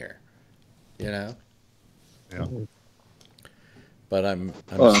anything in here, Yeah. But I'm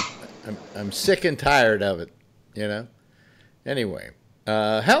sick and tired of it, Anyway,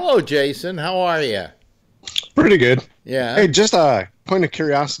 hello, Jason. How are you? Pretty good. Yeah. Hey, just a point of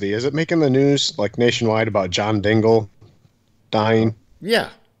curiosity. Is it making the news, like, nationwide about John Dingle dying? Yeah.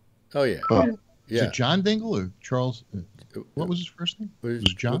 Oh, yeah. Is it John Dingle or Charles? What was his first name? Was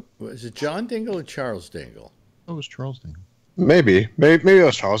it John? Was it John Dingle or Charles Dingle? Oh, it was Charles Dingle. Maybe it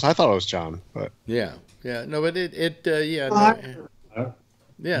was Charles. I thought it was John, but yeah. No, but it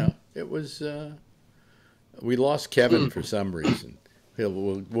it was. We lost Kevin for some reason.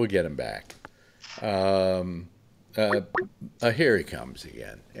 We'll get him back. Here he comes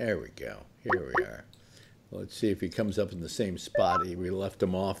again. There we go. Here we are. Let's see if he comes up in the same spot we left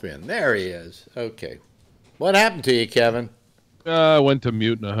him off in. There he is. Okay. What happened to you, Kevin? I went to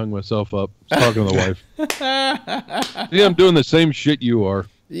mute and I hung myself up. I was talking to the wife. Yeah, I'm doing the same shit you are.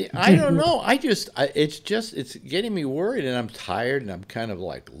 Yeah, I don't know. It's getting me worried, and I'm tired, and I'm kind of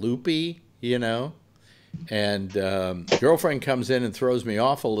like loopy, And girlfriend comes in and throws me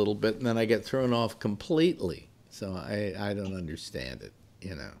off a little bit, and then I get thrown off completely. So I don't understand it,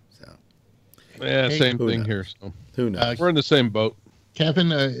 So yeah, same thing here. So who knows? We're in the same boat.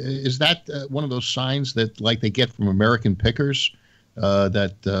 Kevin, is that one of those signs that like they get from American Pickers?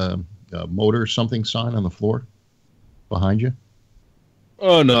 That motor something sign on the floor behind you?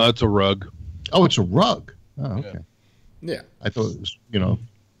 Oh no, it's a rug. Oh, it's a rug. Oh, okay. Yeah. I thought it was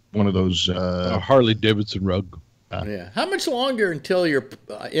one of those a Harley Davidson rug. Yeah. How much longer until your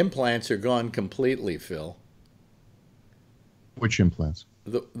implants are gone completely, Phil? Which implants?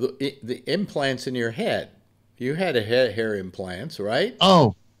 The implants in your head. You had hair implants, right?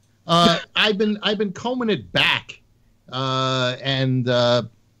 Oh, I've been combing it back, and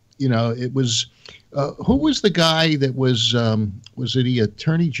it was who was the guy that was it the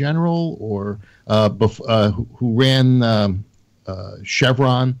Attorney General or who ran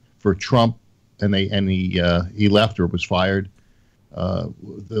Chevron for Trump, and he left or was fired. The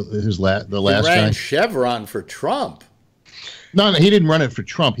last ran guy. Chevron for Trump. No, he didn't run it for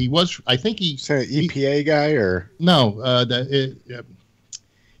Trump. He was, I think he... Say EPA guy or... No,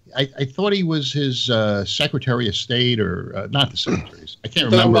 I thought he was his Secretary of State or not the Secretary. I can't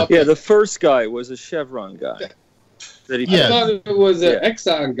remember. Yeah, the first guy was a Chevron guy. I thought it was an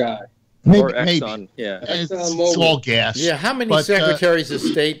Exxon guy. Or Exxon, yeah. It's all gas. Yeah, how many secretaries of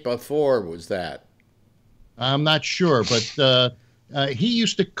state before was that? I'm not sure, but he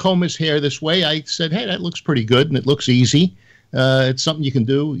used to comb his hair this way. I said, hey, that looks pretty good, and it looks easy. It's something you can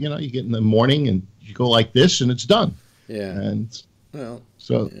do. You get in the morning, and you go like this, and it's done. Yeah. And well,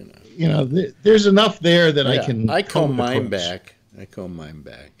 so, there's enough there that I can... I comb mine back.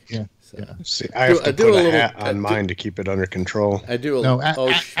 Yeah. So. Yeah. See, I have to put a hat on mine to keep it under control. I do.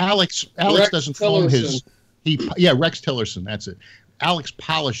 Alex doesn't comb his. Rex Tillerson. That's it. Alex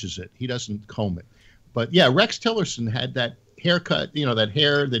polishes it. He doesn't comb it. But yeah, Rex Tillerson had that haircut. That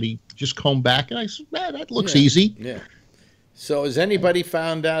hair that he just combed back, and I said, that looks easy. Yeah. So has anybody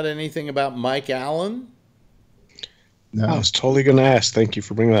found out anything about Mike Allen? No. I was totally going to ask. Thank you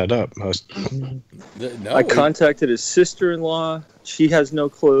for bringing that up. I contacted his sister-in-law. She has no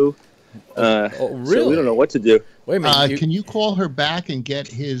clue. Really? So we don't know what to do. Wait a minute. Can you call her back and get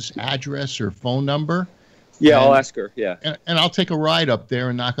his address or phone number? Yeah, I'll ask her. Yeah. And I'll take a ride up there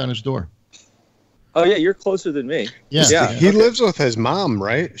and knock on his door. Oh, yeah, you're closer than me. Yeah. He lives with his mom,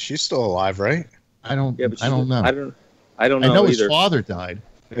 right? She's still alive, right? I don't know. I don't know. I know either. his father died.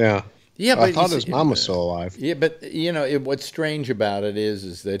 Yeah. Yeah, but I thought his mom was still alive. Yeah, but what's strange about it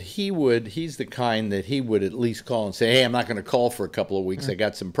is that he's the kind that he would at least call and say, hey, I'm not going to call for a couple of weeks. I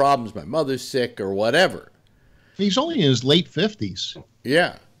got some problems. My mother's sick or whatever. He's only in his late 50s.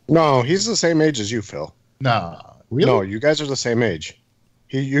 Yeah. No, he's the same age as you, Phil. No, really? No, you guys are the same age.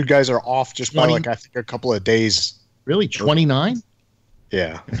 You guys are off just by I think a couple of days. Really? 29?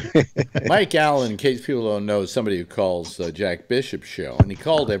 Yeah. Mike Allen, in case people don't know, is somebody who calls Jack Bishop's show, and he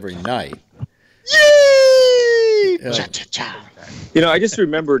called every night. Yay! I just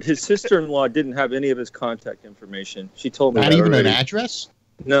remembered his sister-in-law didn't have any of his contact information. She told me not that even already. an address?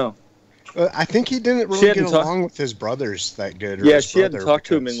 No. I think he didn't really get along with his brothers that good. Yeah, she hadn't talked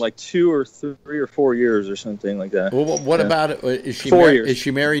to him in like 2 or 3 or 4 years or something like that. Well, what about it? Is she 4 years. Is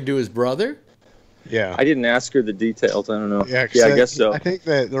she married to his brother? Yeah. I didn't ask her the details. I don't know. Yeah, I guess so. I think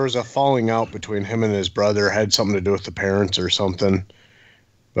that there was a falling out between him and his brother. Had something to do with the parents or something.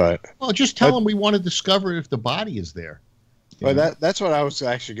 But just tell him we want to discover if the body is there. But that's what I was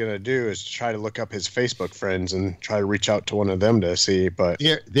actually going to do is try to look up his Facebook friends and try to reach out to one of them to see. But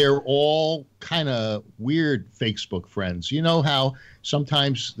they're all kind of weird Facebook friends. You know how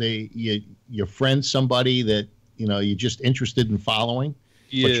sometimes you friend somebody that you're just interested in following,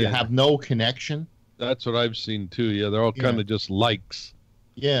 but you have no connection. That's what I've seen too. Yeah, they're all kind of just likes.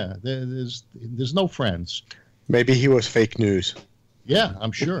 Yeah, there's no friends. Maybe he was fake news. Yeah,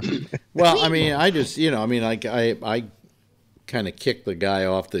 I'm sure. Well, I mean, I just I kind of kicked the guy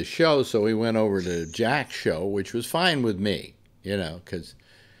off the show, so we went over to Jack's show, which was fine with me, because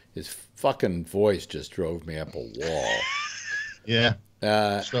his fucking voice just drove me up a wall. Yeah.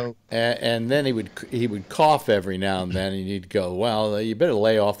 And then he would cough every now and then, and he'd go, "Well, you better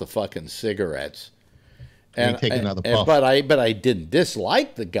lay off the fucking cigarettes." And take another puff. But I didn't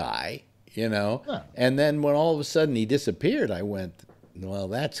dislike the guy, Yeah. And then when all of a sudden he disappeared, I went, "Well,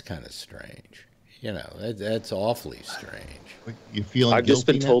 that's kind of strange." That's awfully strange. You feeling I've just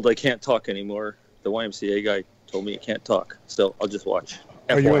been now? told I can't talk anymore. The YMCA guy told me I can't talk. So I'll just watch.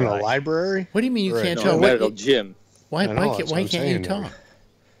 Are you in a library? What do you mean you can't No, talk? I'm at a gym. Why can't you talk?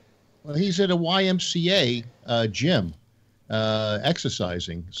 Well, he's at a YMCA gym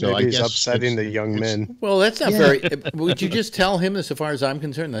exercising. So Maybe I he's guess upsetting the young men. Well, that's not very... Would you just tell him, as far as I'm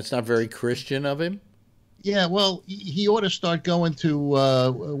concerned, that's not very Christian of him? Yeah, well, he ought to start going to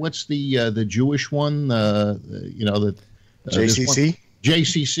what's the Jewish one? JCC.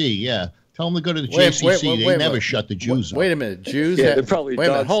 JCC, yeah. Tell him to go to the JCC. They never shut the Jews up. Wait a minute, Jews. Yeah, probably. Wait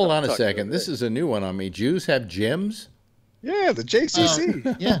a minute, hold on a second. This is a new one on me. Jews have gyms? Yeah, the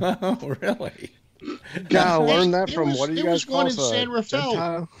JCC. Yeah. Oh, really? Gotta learn that from was what do you there guys was one call in San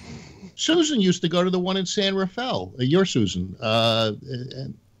Rafael. Susan used to go to the one in San Rafael. Your Susan.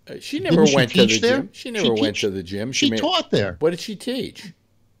 She never went to the there? gym. She never went to the gym. She taught there. What did she teach?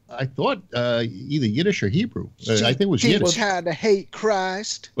 I thought either Yiddish or Hebrew. I think it was teach Yiddish. How to hate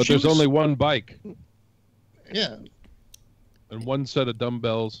Christ. But there's only one bike. Yeah. And one set of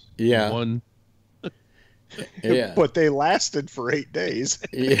dumbbells. Yeah. One. Yeah. But they lasted for 8 days.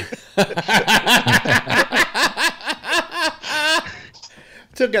 Yeah.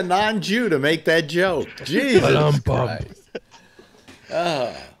 Took a non-Jew to make that joke. Jesus Christ.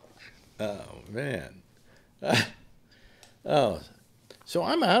 Oh man. So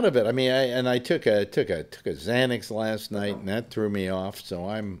I'm out of it. I mean, I took a Xanax last night, and that threw me off. So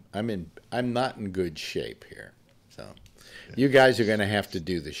I'm not in good shape here. So you guys are going to have to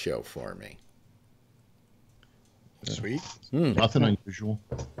do the show for me. Sweet. Nothing unusual.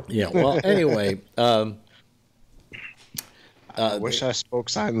 Yeah. Well, anyway. I wish I spoke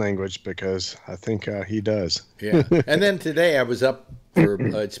sign language because I think he does. Yeah. And then today I was up for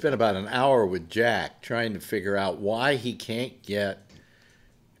it's been about an hour with Jack trying to figure out why he can't get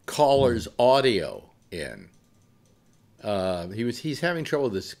caller's audio in. He's having trouble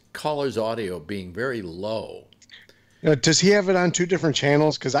with this caller's audio being very low. Does he have it on 2 different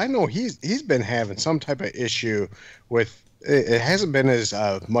channels? Because I know he's been having some type of issue with. It hasn't been as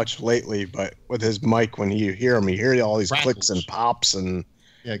much lately, but with his mic, when you hear him, you hear all these clicks and pops and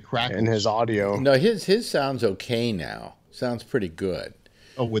crackles in his audio. No, his sounds okay now. Sounds pretty good.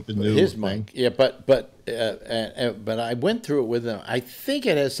 Oh, with the new his thing. mic, yeah, but I went through it with him. I think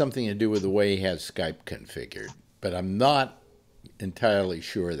it has something to do with the way he has Skype configured, but I'm not entirely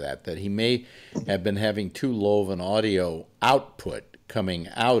sure that he may have been having too low of an audio output coming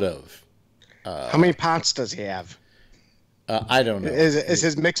out of. How many pots does he have? I don't know. Is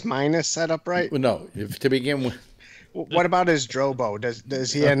his mix minus set up right? No. To begin with. What about his Drobo?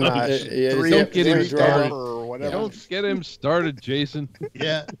 Does he in don't get him started or whatever? Don't get him started, Jason.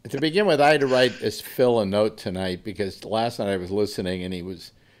 Yeah. To begin with, I had to write Phil a note tonight because last night I was listening and he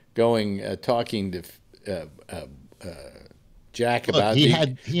was talking to Jack about. He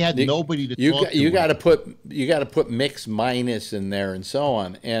had nobody to talk to. You got to put mix minus in there and so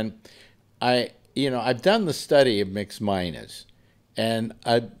on. And I've done the study of mix minus, and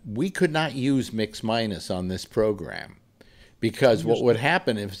we could not use mix minus on this program because what would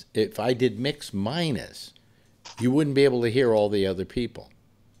happen if I did mix minus, you wouldn't be able to hear all the other people.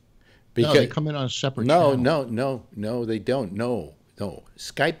 Because they come in on a separate channel. No, they don't. No.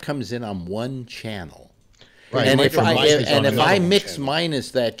 Skype comes in on one channel. Right. And if I mix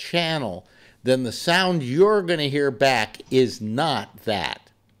minus that channel, then the sound you're going to hear back is not that.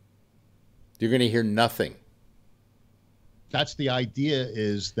 You're going to hear nothing. That's the idea,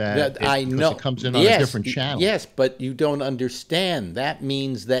 is that I know it comes in on a different channel. Yes, but you don't understand. That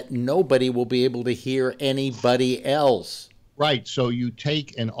means that nobody will be able to hear anybody else. Right. So you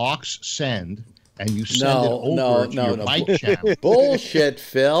take an aux send and you send it over to your mic channel. Bullshit,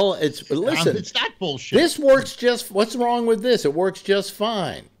 Phil. Listen. It's not bullshit. This works what's wrong with this? It works just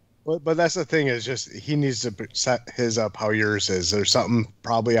fine. But that's the thing, is just he needs to set his up how yours is. There's something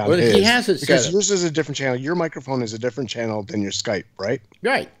probably on his. He has it because set yours is a different channel. Your microphone is a different channel than your Skype, right?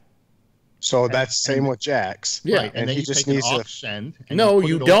 Right. So that's same with Jack's. Yeah. Right. And then he you just take needs an aux to send. No,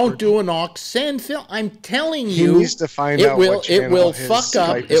 you don't do an aux send, Phil. I'm telling you. He needs to find out what channel it will his fuck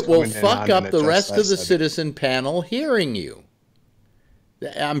up. Skype is It will coming in fuck on up and the adjust rest that of the setting. citizen panel hearing you.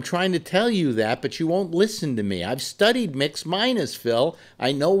 I'm trying to tell you that, but you won't listen to me. I've studied mix minus, Phil.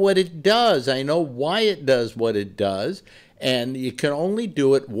 I know what it does. I know why it does what it does. And you can only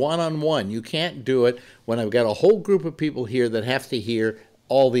do it one-on-one. You can't do it when I've got a whole group of people here that have to hear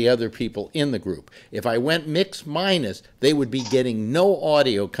all the other people in the group. If I went mix minus, they would be getting no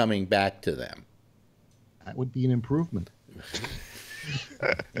audio coming back to them. That would be an improvement.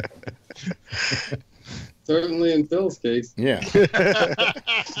 Certainly in Phil's case. Yeah.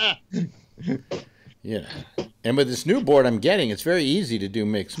 Yeah. And with this new board I'm getting, it's very easy to do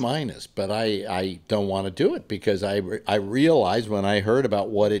mix minus, but I don't want to do it because I realized when I heard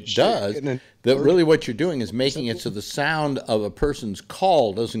about what it does that really what you're doing is making it so the sound of a person's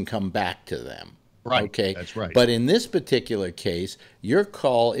call doesn't come back to them. Right. Okay. That's right. But in this particular case, your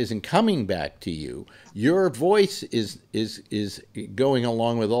call isn't coming back to you. Your voice is going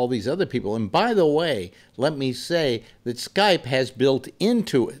along with all these other people. And by the way, let me say that Skype has built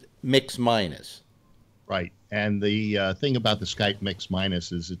into it mix minus. Right. And the thing about the Skype mix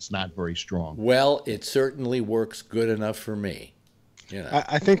minus is it's not very strong. Well, it certainly works good enough for me. You know.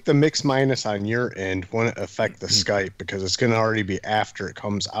 I think the mix minus on your end won't affect the Skype because it's going to already be after it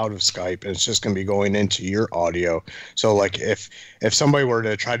comes out of Skype, and it's just going to be going into your audio. So, like, if somebody were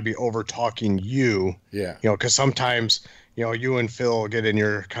to try to be over talking you, because sometimes, you and Phil get in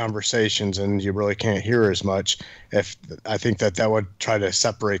your conversations and you really can't hear as much. I think that would try to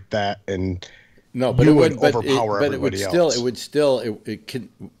separate that, and but it would overpower everybody else.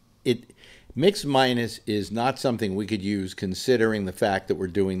 Mix minus is not something we could use considering the fact that we're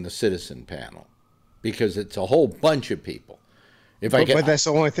doing the citizen panel, because it's a whole bunch of people. But that's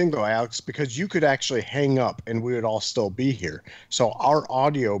the only thing, though, Alex, because you could actually hang up and we would all still be here. So our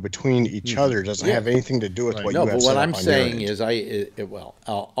audio between each other doesn't have anything to do with what you have. No, but what I'm saying is,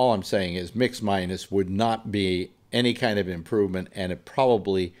 all I'm saying is mix minus would not be any kind of improvement, and it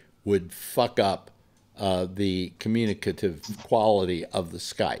probably would fuck up the communicative quality of the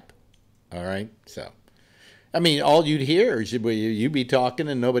Skype. All right, so, I mean, all you'd hear is you'd be talking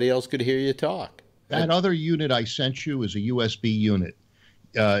and nobody else could hear you talk. That other unit I sent you is a USB unit.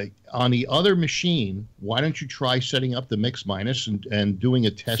 On the other machine, why don't you try setting up the mix minus and doing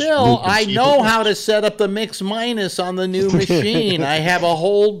a test? Phil, I know how to set up the mix minus on the new machine. I have a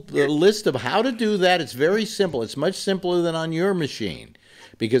whole list of how to do that. It's very simple. It's much simpler than on your machine,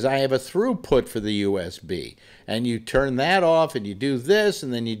 because I have a throughput for the USB, and you turn that off, and you do this,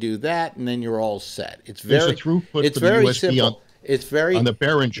 and then you do that, and then you're all set. It's very There's a throughput it's for very the USB simple. It's very on the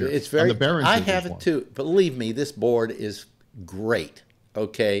Behringer. It's very. On the Behringer I have it too. Believe me, this board is great.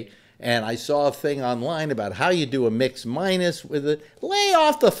 Okay, and I saw a thing online about how you do a mix minus with it. Lay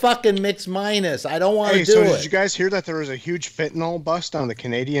off the fucking mix minus. I don't want to do it. Did you guys hear that there was a huge fentanyl bust on the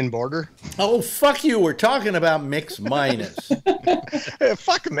Canadian border? Oh, fuck you. We're talking about mix minus.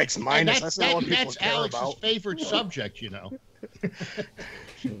 Fuck mix minus. That's not what people care Alex's about. favorite subject,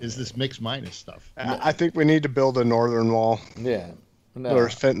 is this mix minus stuff. I think we need to build a northern wall. Yeah. No.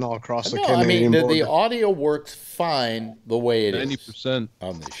 There's fentanyl across the Canadian border. The audio works fine the way it 90%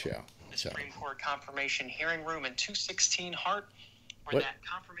 on this show. The Supreme Court confirmation hearing room in 216 Hart, where what? That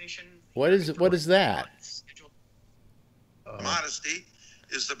confirmation. What is that? Modesty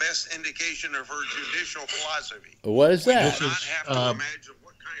is the best indication of her judicial philosophy. What is that?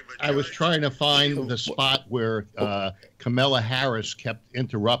 I was trying to find the spot where Kamala Harris kept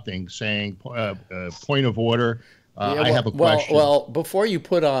interrupting, saying, point of order. I have a question. Well, before you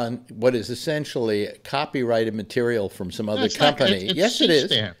put on what is essentially copyrighted material from some other company. Yes, it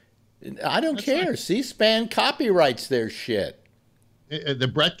is. I don't care. C-SPAN copyrights their shit.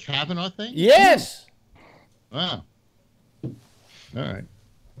 The Brett Kavanaugh thing? Yes. Wow. All right.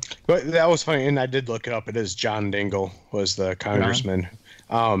 But that was funny, and I did look it up. It is John Dingell was the congressman.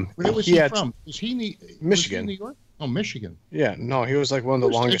 Where was he from? Was he Michigan? New York? Oh, Michigan. Yeah, no, he was like one of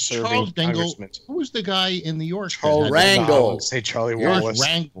the longest serving congressmen. Who was the guy in New York? Charles Rangle. Say Charlie Wallace.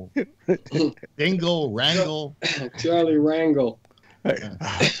 Rangle. Dingle, Rangle. Charlie Rangle.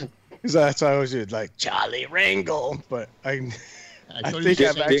 That's why I always do like Charlie Rangle, but I think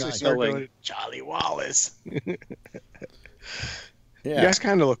I've actually started doing Charlie Wallace. Yeah. You guys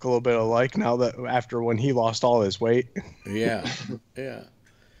kind of look a little bit alike now that after when he lost all his weight. Yeah, yeah.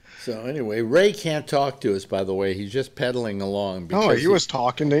 So anyway, Ray can't talk to us, by the way. He's just pedaling along. Oh, he was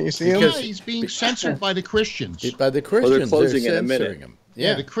talking. Didn't you see him? Yeah, he's being censored by the Christians. By the Christians, they're closing in a minute. Him.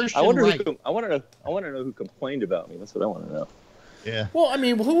 Yeah, the Christian. I want to know who complained about me. That's what I want to know. Yeah. Well, I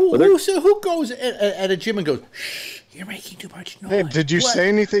mean, who goes at a gym and goes, "Shh, you're making too much noise"? Hey, did you say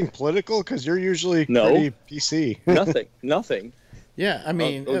anything political? Because you're usually pretty PC. Nothing. Yeah, I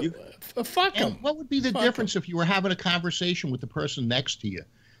mean, fuck them. What would be the difference if you were having a conversation with the person next to you?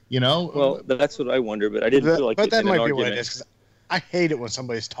 You know? Well, that's what I wonder, but I didn't feel like. But that might be what it is. Cause I hate it when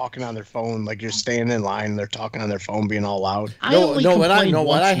somebody's talking on their phone, like you're standing in line and they're talking on their phone, being all loud.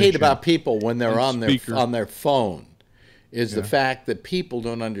 What I hate about people when they're on their phone is the fact that people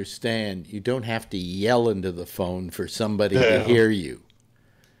don't understand. You don't have to yell into the phone for somebody to hear you.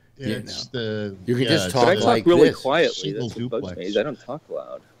 You can just talk I like talk really this. quietly. That's what bugs me. I don't talk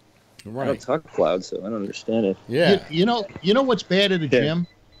loud. Right. I don't talk loud, so I don't understand it. Yeah. You know what's bad at a gym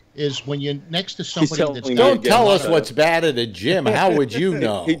is when you're next to somebody that's don't tell us what's bad at a gym. How would you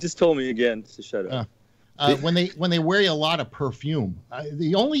know? He just told me again to shut up. When they wear a lot of perfume,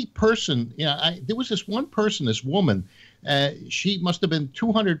 the only person, there was this one person, this woman. She must have been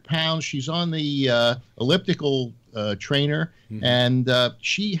 200 pounds. She's on the elliptical trainer, and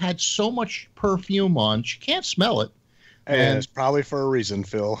she had so much perfume on, she can't smell it. And it's probably for a reason,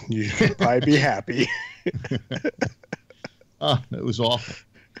 Phil. You should probably be happy. It was awful.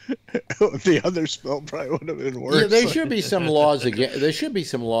 The other smell probably would have been worse. Yeah, there should be some laws against. There should be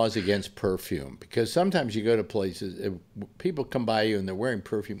some laws against perfume, because sometimes you go to places, people come by you and they're wearing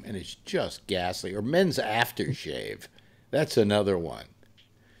perfume and it's just ghastly. Or men's aftershave, that's another one.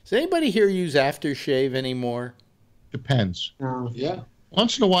 Does anybody here use aftershave anymore? Depends. Yeah.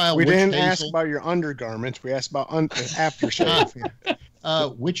 Once in a while, We didn't hazel, ask about your undergarments. We asked about aftershave.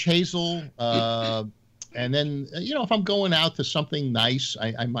 witch hazel. And then, if I'm going out to something nice,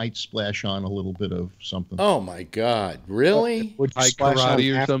 I might splash on a little bit of something. Oh, my God. Really? Would you Like splash on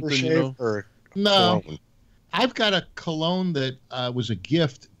karate or something, aftershave or No. cologne? I've got a cologne that was a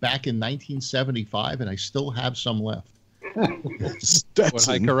gift back in 1975, and I still have some left. What,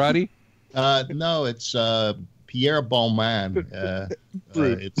 high karate? No, it's Pierre Balmain.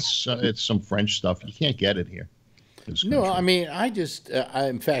 It's some French stuff. You can't get it here. No, I mean,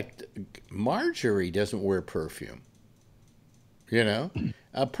 in fact, Marjorie doesn't wear perfume.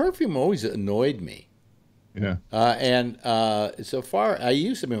 Perfume always annoyed me. Yeah. So far,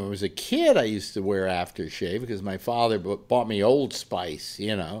 when I was a kid, I used to wear aftershave because my father bought me Old Spice,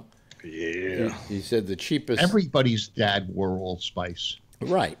 Yeah. He said the cheapest. Everybody's dad wore Old Spice.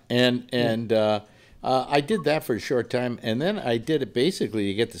 Right. And I did that for a short time, and then I did it basically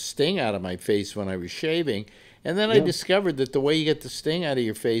to get the sting out of my face when I was shaving. And then I discovered that the way you get the sting out of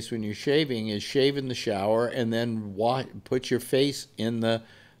your face when you're shaving is shave in the shower and then put your face in the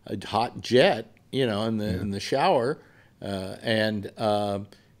hot jet, in the shower, and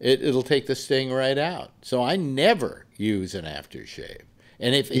it'll take the sting right out. So I never use an aftershave.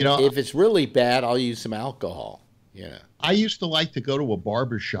 And if it's really bad, I'll use some alcohol. I used to like to go to a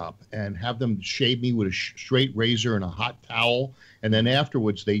barber shop and have them shave me with a straight razor and a hot towel, and then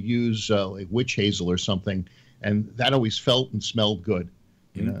afterwards they use like witch hazel or something, and that always felt and smelled good.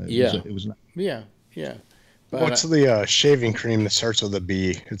 It was Yeah. But, what's the shaving cream that starts with a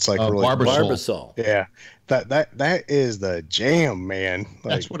B? It's like really Barbasol. Yeah, that is the jam, man.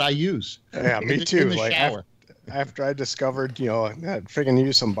 That's what I use. Yeah, me too. In the shower. After I discovered, that freaking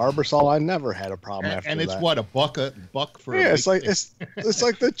use some Barbasol, I never had a problem after that. And it's what, a buck for yeah, it's like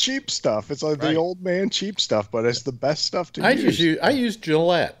the cheap stuff. It's like the old man cheap stuff, but it's the best stuff to use. I use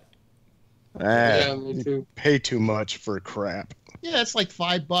Gillette. Yeah, me too. Pay too much for crap. Yeah, it's like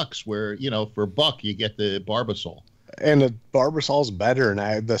 $5 where, for a buck you get the Barbasol. And the Barbasol's better,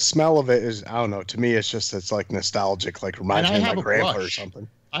 and the smell of it is, I don't know, to me it's like nostalgic, like reminds me of my grandpa or something.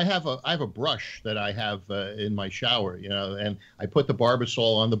 I have a brush that I have in my shower, and I put the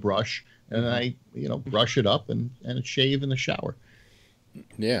Barbasol on the brush and I, brush it up and shave in the shower.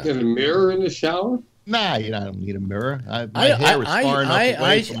 Yeah. You have a mirror in the shower? Nah, I don't need a mirror. My hair is far enough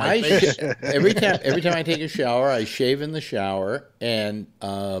away from my face. Every time I take a shower, I shave in the shower, and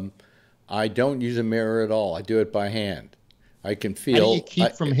I don't use a mirror at all. I do it by hand. I can feel. How do you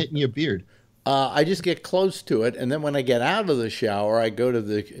keep from hitting your beard? I just get close to it, and then when I get out of the shower, I go to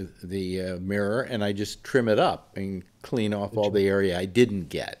the mirror and I just trim it up and clean off all the area I didn't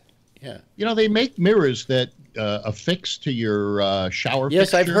get. Yeah. They make mirrors that affix to your shower Yes,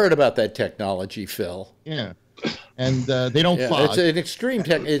 fixture. I've heard about that technology, Phil. Yeah. And they don't fog. It's an extreme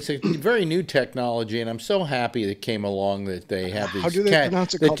it's a very new technology, and I'm so happy that came along that they have these. How do they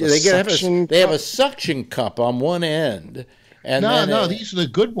pronounce it? Called they have a suction cup on one end. And no, these are the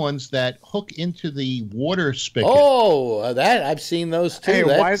good ones that hook into the water spigot. Oh, I've seen those too. Hey,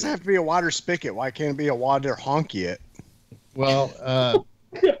 why does it have to be a water spigot? Why can't it be a water honky it? Well,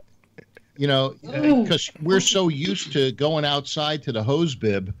 because we're so used to going outside to the hose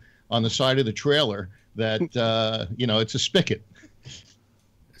bib on the side of the trailer that it's a spigot.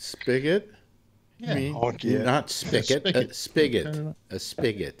 Spigot? Yeah, not spigot. A spigot. A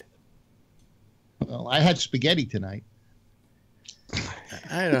spigot. Well, I had spaghetti tonight.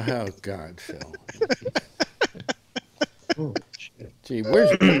 I don't know. Oh, God, Phil. Oh, shit. Gee,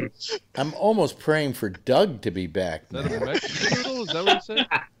 I'm almost praying for Doug to be back. Is that a Mexican noodle? Is that what it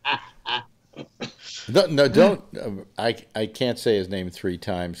said? No, don't. I can't say his name 3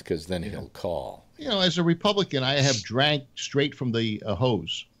 times because then he'll call. As a Republican, I have drank straight from the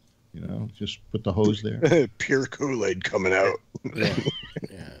hose. Just put the hose there. Pure Kool-Aid coming out. Yeah.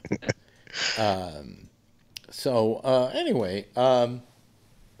 Anyway, I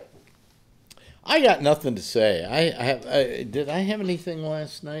got nothing to say. Did I have anything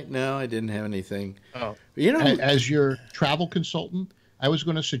last night? No, I didn't have anything. Oh, as your travel consultant, I was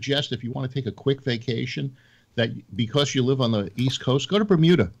going to suggest if you want to take a quick vacation, that because you live on the East Coast, go to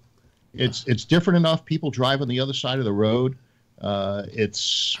Bermuda. It's different enough. People drive on the other side of the road. I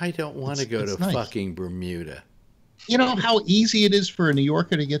don't want to go to nice. Fucking Bermuda. You know how easy it is for a New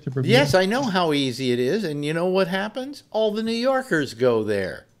Yorker to get to Bermuda? Yes, I know how easy it is. And you know what happens? All the New Yorkers go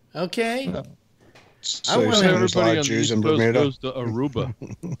there. Okay. So I you're want saying there's a lot Everybody of on the Jews East in Coast Bermuda? goes to Aruba.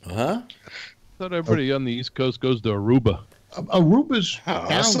 Huh? I thought everybody on the East Coast goes to Aruba. Aruba's Oh,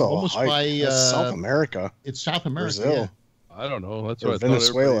 down almost by that's South America. It's South America. Brazil. Yeah. I don't know. That's Or what I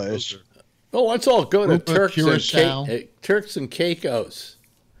Venezuela thought everybody is. goes there. Oh, let's all go to Aruba, Curacao. Turks and Caicos.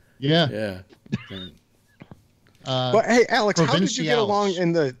 Yeah. Yeah. But hey, Alex, how did you get Provinciales. along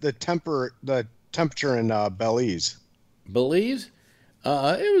in the temperature in Belize? Belize?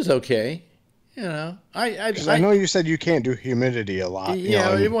 It was okay. You know, I know you said you can't do humidity a lot.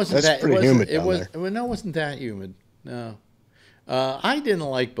 Yeah, it wasn't that's that. pretty humid It down was. there. Well, no, it wasn't that humid. No, I didn't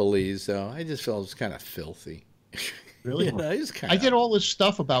like Belize though. I just felt it was kind of filthy. Really? You know, it's I did all this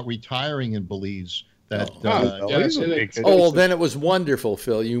stuff about retiring in Belize. That Belize would be good. Oh, well, then it was wonderful,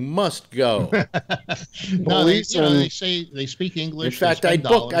 Phil. You must go. no, they say they speak English. In fact, they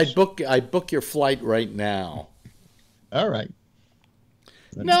I spend book your flight right now. All right.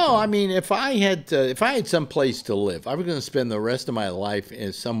 No, I mean, if I had some place to live, I was going to spend the rest of my life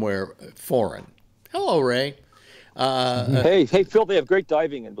in somewhere foreign. Hello, Ray. Hey, Phil, they have great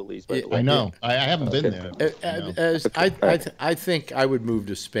diving in Belize, by the way. I know. I haven't been there. I think I would move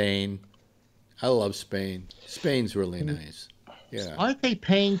to Spain. I love Spain. Spain's really nice. Yeah. Aren't they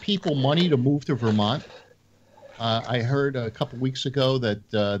paying people money to move to Vermont? I heard a couple weeks ago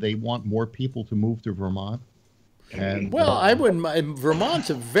that they want more people to move to Vermont. And, well, I wouldn't mind. Vermont's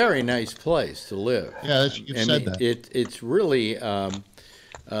a very nice place to live. Yeah, you've said that. It's really,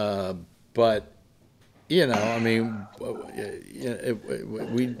 but you know, I mean,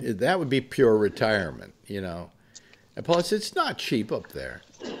 that would be pure retirement, you know. And plus, it's not cheap up there,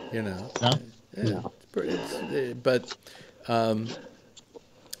 you know. No. But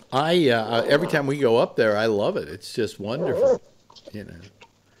every time we go up there, I love it. It's just wonderful, you know.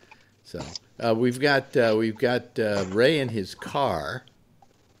 So we've got Ray in his car.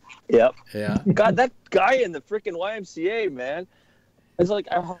 Yep. Yeah. God, that guy in the freaking YMCA, man. It's like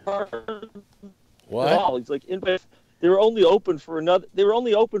I heard. What? He's like, they were only open for another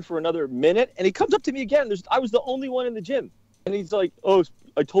minute, and he comes up to me again. I was the only one in the gym, and he's like, "Oh,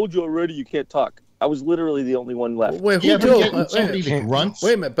 I told you already. You can't talk." I was literally the only one left. Wait, who told somebody to grunt?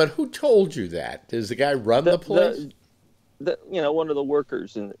 Wait a minute, but who told you that? Does the guy run the place? One of the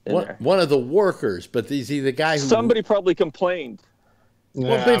workers in there. One of the workers, but is he the guy who? Somebody probably complained.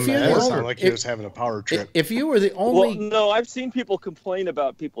 Well, but if you're the only, like he was having a power trip. If you were the only, well, no, I've seen people complain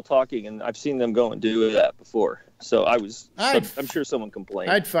about people talking, and I've seen them go and do that before. So I'm sure someone complained.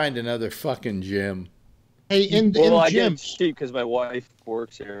 I'd find another fucking gym. Hey, in I the get gym, it cheap because my wife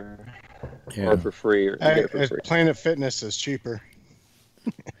works here, Yeah. or for free, or I get it for free. Planet Fitness is cheaper.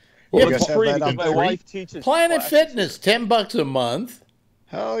 Well, You it's guys have free that because on my free? wife teaches Planet classes. Fitness, $10 a month.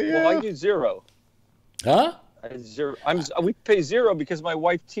 Hell yeah! Well, I do zero. Huh? We pay zero because my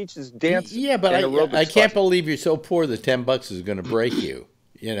wife teaches dance. Yeah, but and I aerobics can't classes. believe you're so poor that $10 is going to break you.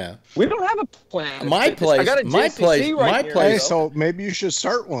 You know. We don't have a plan. My place. I got a JCC right here, Hey, so so maybe you should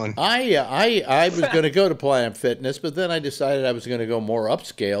start one. I was going to go to Planet Fitness, but then I decided I was going to go more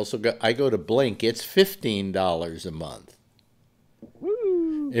upscale, so I go to Blink. It's $15 a month.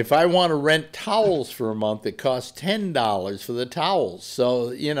 Woo. If I want to rent towels for a month, it costs $10 for the towels.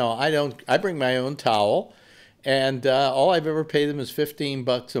 So you know, I bring my own towel, and all I've ever paid them is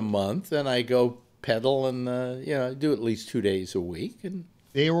 $15 a month, and I go pedal and I do at least 2 days a week. And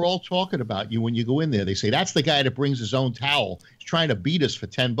they were all talking about you when you go in there. They say that's the guy that brings his own towel. He's trying to beat us for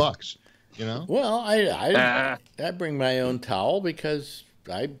 $10. You know. Well, I bring my own towel because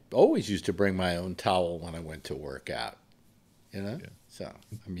I always used to bring my own towel when I went to work out. You know, so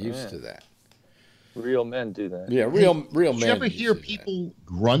I'm used to that. Real men do that. Yeah, real Did men. you ever used hear to do people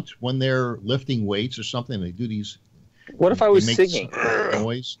grunt when they're lifting weights or something? They do these. What if I was singing?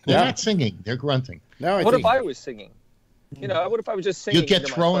 Noise. They're not singing. They're grunting. No, What if I was singing? You know, what if I was just singing? You'd get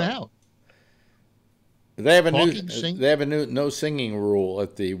into my thrown phone? out. They have a Talking, new no singing rule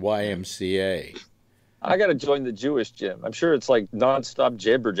at the YMCA. I got to join the Jewish gym. I'm sure it's like nonstop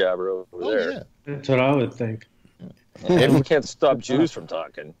jibber jabber over there. Yeah. That's what I would think. And we can't stop Jews from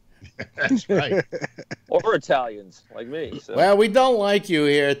talking, That's right. or Italians like me. So. Well, we don't like you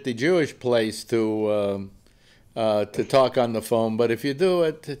here at the Jewish place to talk on the phone, but if you do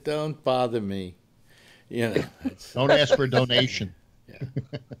it, don't bother me. You know, Don't ask for a donation.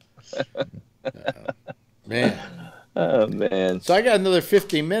 man. Oh man! So I got another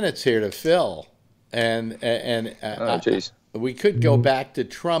 50 minutes here to fill, and Oh jeez. we could go back to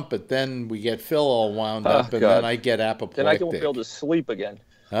Trump, but then we get Phil all wound up, and God. then I get apoplectic. Then I won't be able to sleep again.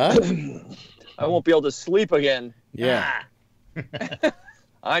 Huh? I won't be able to sleep again. Yeah.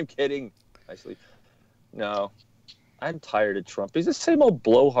 I'm kidding. I sleep. No. I'm tired of Trump. He's the same old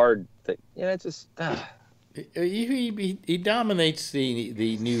blowhard thing. Yeah, it's just. He dominates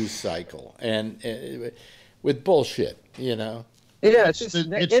the news cycle and with bullshit, you know. Yeah, it's just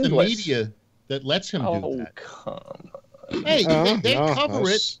the media that lets him do that. Come on. Hey, they cover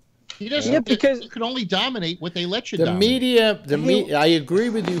it. He doesn't. Because you can only dominate what they let you. The dominate. media. I agree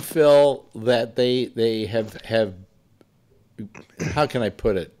with you, Phil, that they have. How can I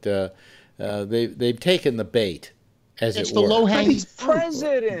put it? They've taken the bait, as it's it the were. low hanging He's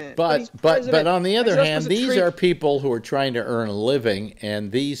president. But on the other hand, these are people who are trying to earn a living,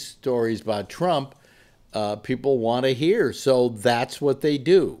 and these stories about Trump, people want to hear. So that's what they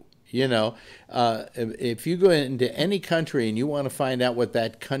do. You know, if you go into any country and you want to find out what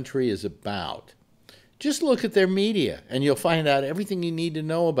that country is about, just look at their media and you'll find out everything you need to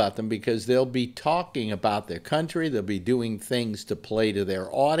know about them, because they'll be talking about their country. They'll be doing things to play to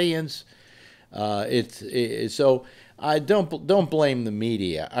their audience. So I don't blame the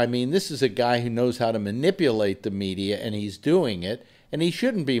media. I mean, this is a guy who knows how to manipulate the media, and he's doing it. And he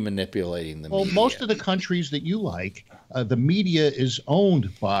shouldn't be manipulating the media. Well, most of the countries that you like, the media is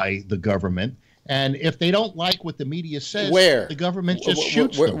owned by the government. And if they don't like what the media says, the government just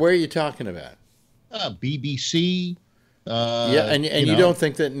shoots them. Where are you talking about? BBC. And you don't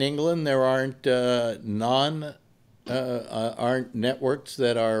think that in England there aren't aren't networks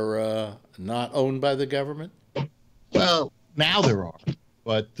that are not owned by the government? Well, now there are.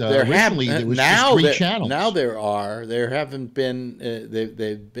 But originally there was just 3 channels. Now there are. There haven't been.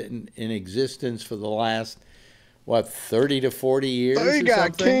 They've been in existence for the last 30 to 40 years. They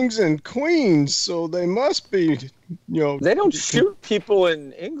got kings and queens, so they must be. They don't shoot people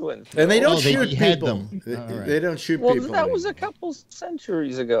in England, and they don't shoot people. They don't shoot people. Well, that was a couple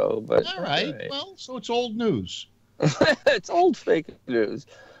centuries ago. But all right. Well, so it's old news. It's old fake news.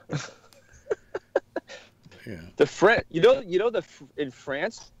 Yeah. In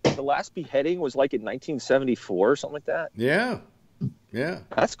France, the last beheading was like in 1974 or something like that. Yeah.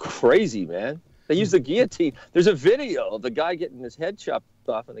 That's crazy, man. They used the guillotine. There's a video of the guy getting his head chopped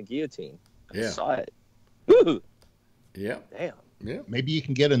off in the guillotine. I saw it. Ooh. Yeah. Damn. Yeah. Maybe you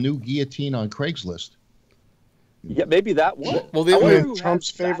can get a new guillotine on Craigslist. Yeah, maybe that one. Well, Trump's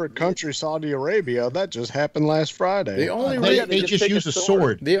favorite country, Saudi Arabia, that just happened last Friday. The only they just use a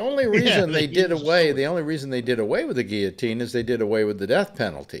sword. The only reason they did away with the guillotine is they did away with the death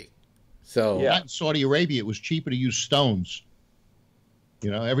penalty. So in Saudi Arabia, it was cheaper to use stones.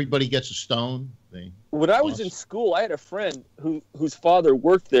 Everybody gets a stone. When I was in school, I had a friend whose father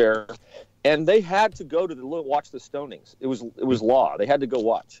worked there, and they had to go to watch the stonings. It was law. They had to go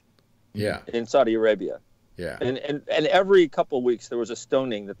watch. Yeah. In Saudi Arabia. Yeah. And every couple of weeks there was a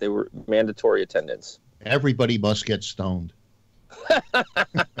stoning that they were mandatory attendance. Everybody must get stoned.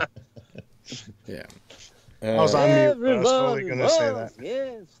 Yeah. I was on mute. I was totally going to say that.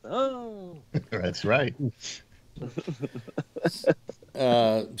 Yes. Oh. That's right.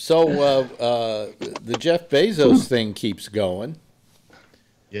 So the Jeff Bezos thing keeps going.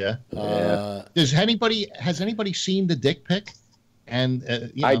 Yeah. Has anybody seen the dick pic? And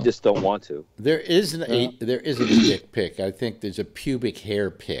I just don't want to. There isn't a dick pic. I think there's a pubic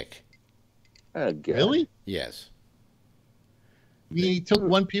hair pic. Oh, God. Really? Yes. He took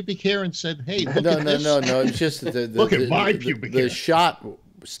one pubic hair and said, "Hey, look at this." No. It's just look at my pubic hair. The shot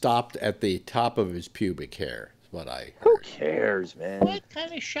stopped at the top of his pubic hair. Is what I heard. Who cares, man? What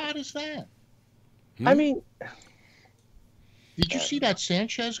kind of shot is that? I mean, did you see that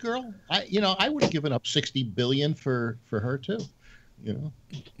Sanchez girl? I would have given up $60 billion for her too.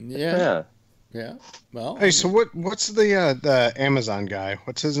 Yeah. Well, hey, so what's the Amazon guy?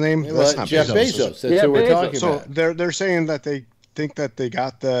 What's his name? That's not Jeff Bezos. That's who we're talking about. So they're saying that they think that they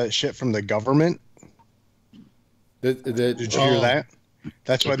got the shit from the government. Did you hear that?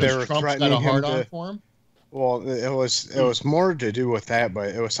 That's why they were threatening him to. For him? Well, it was more to do with that, but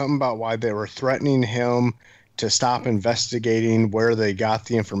it was something about why they were threatening him to stop investigating where they got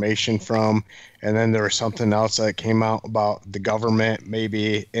the information from, and then there was something else that came out about the government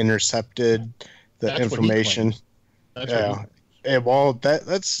maybe intercepted the information. Well,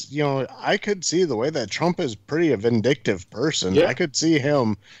 that's I could see the way that Trump is pretty a vindictive person. Yeah. I could see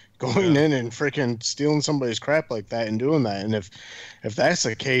him going in and freaking stealing somebody's crap like that and doing that. And if that's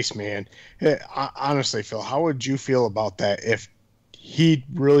the case, man, honestly, Phil, how would you feel about that if he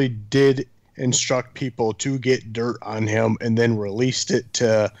really did instruct people to get dirt on him and then released it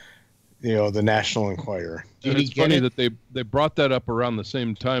to the National Enquirer? It's funny that they brought that up around the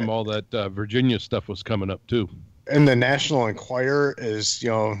same time all that Virginia stuff was coming up too. And the National Enquirer is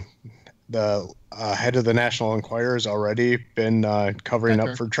the head of the National Enquirer has already been covering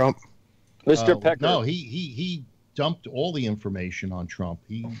up for Trump. Mr. Pecker. No, he dumped all the information on Trump.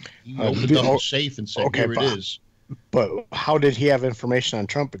 He opened up the safe and said, "Here it is." But how did he have information on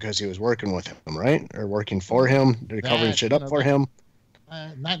Trump? Because he was working with him, right? Or working for him? They're covering shit up for him?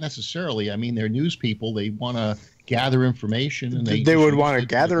 Not necessarily. I mean, they're news people. They want to gather information, and they would want to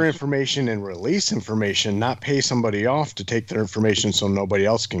gather information and release information, not pay somebody off to take their information so nobody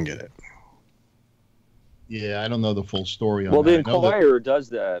else can get it. Yeah, I don't know the full story on that. Well, the Inquirer Inquirer does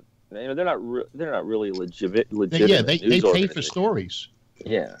that. You know, they're not really legitimate. They pay for stories.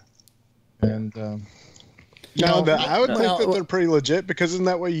 Yeah, and I would think that they're pretty legit, because isn't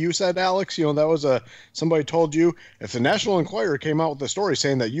that what you said, Alex? You know, that was somebody told you, if the National Enquirer came out with a story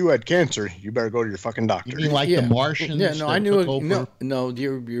saying that you had cancer, you better go to your fucking doctor. You mean like the Martians? Yeah, no, I knew it. No,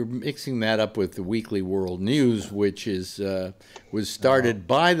 you're mixing that up with the Weekly World News, which was started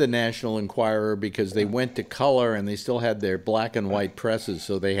by the National Enquirer because they went to color and they still had their black and white presses,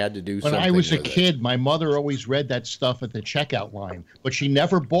 so they had to do something. When I was a kid, my mother always read that stuff at the checkout line, but she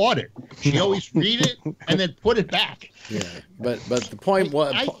never bought it. She always read it and then put it back. Yeah, but the point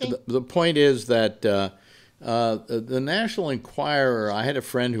the point is that the National Enquirer. I had a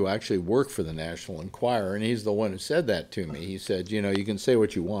friend who actually worked for the National Enquirer, and he's the one who said that to me. He said, you know, you can say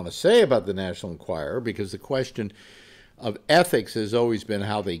what you want to say about the National Enquirer, because the question of ethics has always been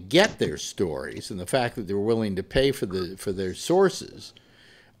how they get their stories, and the fact that they're willing to pay for their sources,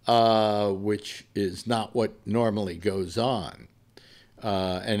 which is not what normally goes on,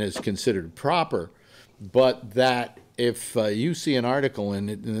 and is considered proper. But that if you see an article and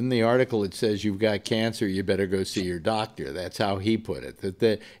in the article it says you've got cancer, you better go see your doctor. That's how he put it.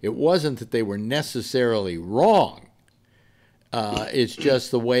 That it wasn't that they were necessarily wrong. It's just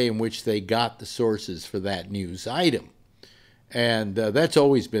the way in which they got the sources for that news item. And that's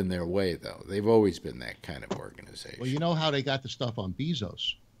always been their way, though. They've always been that kind of organization. Well, you know how they got the stuff on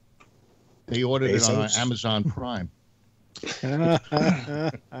Bezos? They ordered it on Amazon Prime. Well,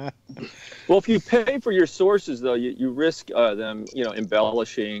 if you pay for your sources, though, you risk them,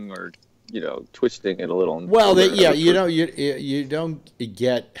 embellishing or, twisting it a little. Well, you don't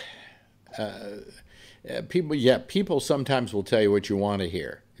get people. Yeah, people sometimes will tell you what you want to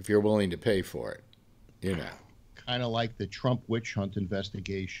hear if you're willing to pay for it. Kind of like the Trump witch hunt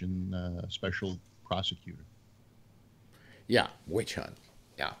investigation special prosecutor. Yeah, witch hunt.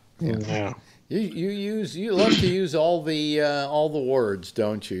 Yeah. You love to use all the words,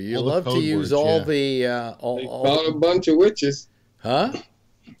 don't you? You love to use all the all a bunch of witches, huh?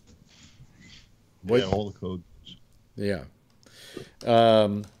 Yeah, all the codes. Yeah.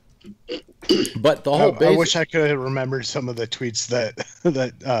 But the whole. I wish I could have remembered some of the tweets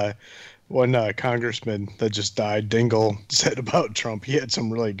that one congressman that just died, Dingell, said about Trump. He had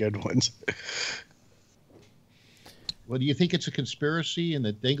some really good ones. Well, do you think it's a conspiracy and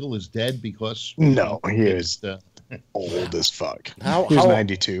that Dingell is dead because... No, he is old as fuck. He was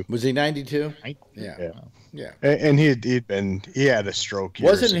 92. Was he 92? Yeah. And he had a stroke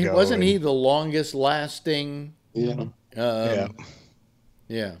years ago. Wasn't he the longest lasting? Yeah.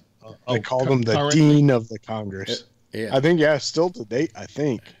 Yeah. They called him the Dean of the Congress. Yeah. I think, still to date, I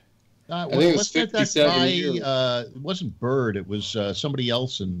think. I think it was 57 years. It wasn't Byrd. It was somebody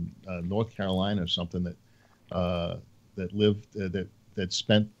else in North Carolina or something that lived that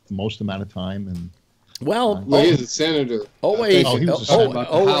spent the most amount of time in. Well, he's a senator. OAC,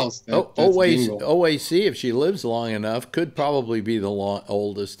 if she lives long enough, could probably be the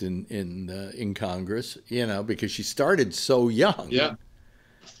oldest in Congress. Because she started so young. Yeah.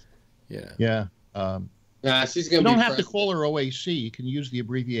 Yeah. She's gonna. You don't have to call her OAC. You can use the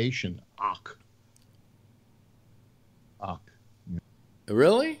abbreviation OC. OC.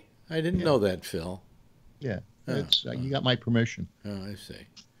 Really? I didn't know that, Phil. Yeah. You got my permission. Oh, I see.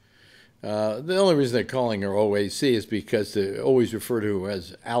 The only reason they're calling her OAC is because they always refer to her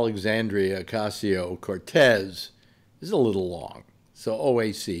as Alexandria Ocasio-Cortez is a little long. So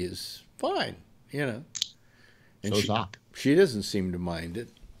OAC is fine, And she doesn't seem to mind it,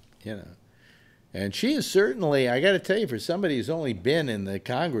 And she is certainly, I got to tell you, for somebody who's only been in the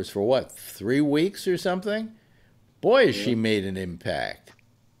Congress for, 3 weeks or something? Boy, has she made an impact.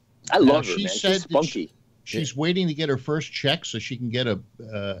 I love her, man. She's spunky. She's waiting to get her first check so she can get an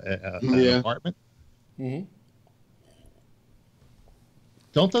apartment. Mm-hmm.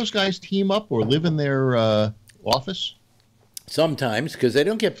 Don't those guys team up or live in their office? Sometimes, because they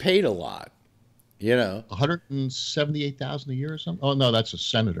don't get paid a lot. $178,000 a year or something. Oh no, that's a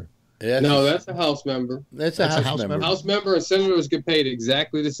senator. That's a House member. That's a House member. House member and senators get paid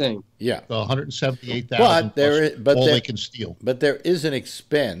exactly the same. Yeah, so $178,000. All they can steal. But there is an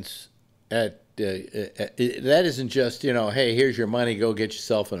expense that isn't just hey, here's your money, go get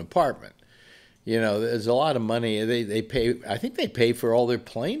yourself an apartment. You know, there's a lot of money. They pay. I think they pay for all their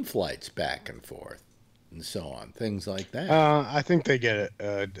plane flights back and forth, and so on, things like that. I think they get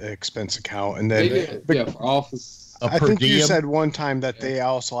an expense account, and then for office. I think you said one time that they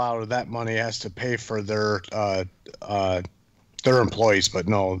also out of that money has to pay for their employees, but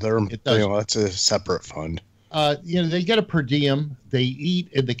no, that's a separate fund. You know, they get a per diem. They eat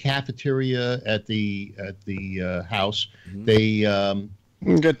in the cafeteria at the house. Mm-hmm.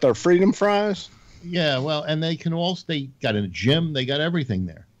 They get their freedom fries. Yeah, well, and they can also, they got a gym. They got everything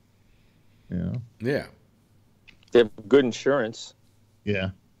there. Yeah. They have good insurance. Yeah.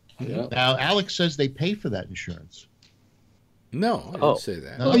 Now Alex says they pay for that insurance. No, I didn't say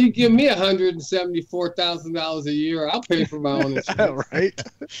that. Oh, you give me $174,000 a year, I'll pay for my own insurance. Right?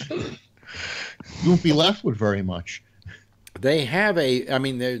 You won't be left with very much. They have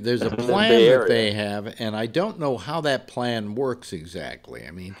there's a plan that they have, and I don't know how that plan works exactly.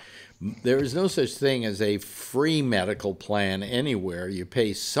 I mean, there is no such thing as a free medical plan anywhere. You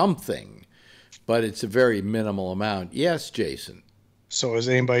pay something, but it's a very minimal amount. Yes, Jason. So has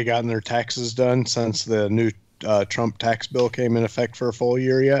anybody gotten their taxes done since the new Trump tax bill came in effect for a full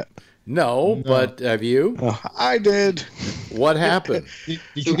year yet? No, but have you? I did. What happened? Did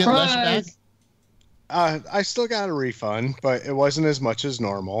you get less back? I still got a refund, but it wasn't as much as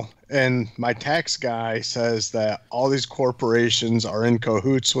normal. And my tax guy says that all these corporations are in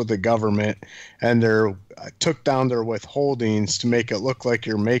cahoots with the government, and they're took down their withholdings to make it look like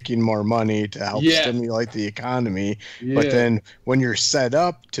you're making more money to help stimulate the economy. Yeah. But then when you're set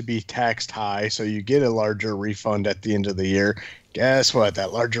up to be taxed high, so you get a larger refund at the end of the year, guess what?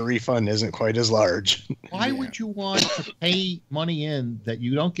 That larger refund isn't quite as large. Why would you want to pay money in that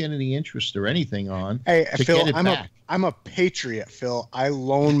you don't get any interest or anything on? Hey, to Phil, get it back? I'm a patriot, Phil. I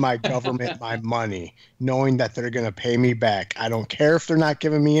loan my government my money, knowing that they're going to pay me back. I don't care if they're not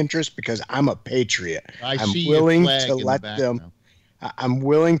giving me interest because I'm a patriot. I'm willing to let them. I'm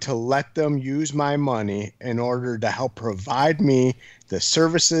willing to let them use my money in order to help provide me the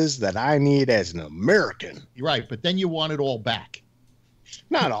services that I need as an American. Right, but then you want it all back.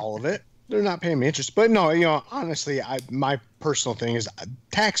 Not all of it. They're not paying me interest. But no, honestly, my personal thing is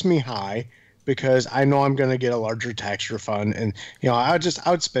tax me high because I know I'm going to get a larger tax refund, and I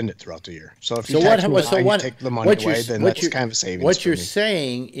would spend it throughout the year. So if you tax me high, you take the money away, then that's kind of a savings. What you're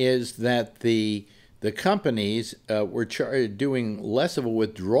saying is that the companies were doing less of a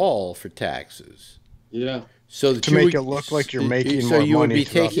withdrawal for taxes. Yeah. So that to make it look like you're making more money. So you would be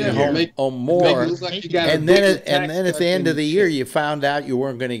taking home more, and then at the end of the year, you found out you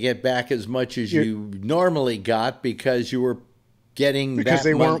weren't going to get back as much as you normally got because you were getting because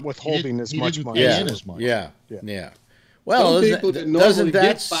they weren't withholding as much money. Yeah. Well, doesn't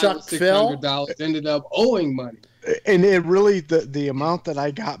that suck, Phil? $600 ended up owing money. And it really, the amount that I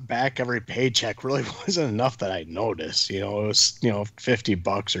got back every paycheck really wasn't enough that I noticed. It was,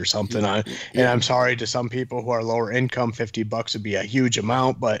 $50 or something. And I'm sorry to some people who are lower income, $50 would be a huge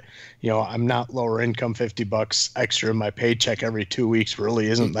amount, but I'm not lower income. $50 extra in my paycheck every 2 weeks really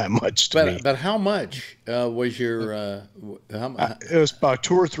isn't that much to me. But how much was your? It was about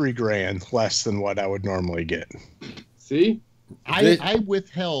 $2 or $3 grand less than what I would normally get. See, I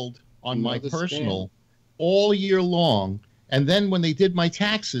withheld on my personal all year long, and then when they did my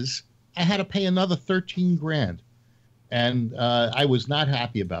taxes, I had to pay another $13 grand, and I was not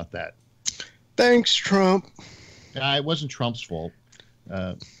happy about that. Thanks, Trump. It wasn't Trump's fault.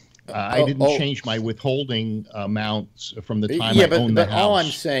 I didn't change my withholding amounts from the time I owned the house. All I'm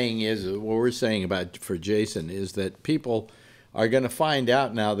saying is, what we're saying about for Jason is that people are going to find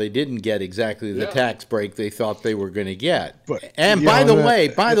out now they didn't get exactly the tax break they thought they were going to get. And by the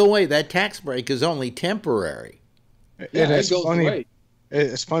way, that tax break is only temporary. It's funny.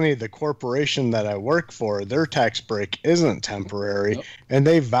 It's funny. The corporation that I work for, their tax break isn't temporary, and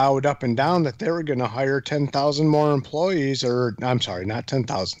they vowed up and down that they were going to hire 10,000 more employees. Or I'm sorry, not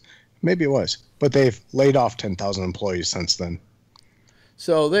 10,000. Maybe it was, but they've laid off 10,000 employees since then.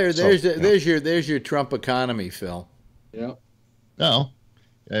 So there's your Trump economy, Phil. Yeah. No,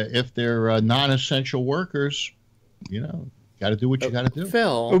 if they're non-essential workers, got to do what you got to do.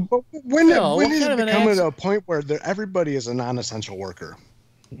 Phil, but when is it becoming to a point where everybody is a non-essential worker?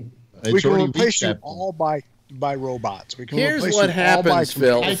 We can replace you all by robots. We can Here's what happens,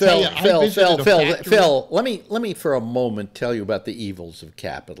 Phil. Phil. Let me for a moment tell you about the evils of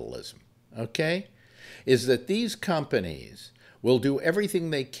capitalism. Okay, is that these companies will do everything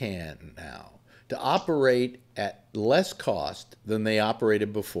they can now to operate at less cost than they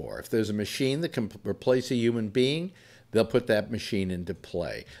operated before. If there's a machine that can replace a human being, they'll put that machine into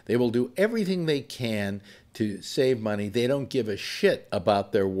play. They will do everything they can to save money. They don't give a shit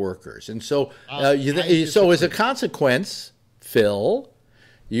about their workers. And so, so as a consequence, Phil,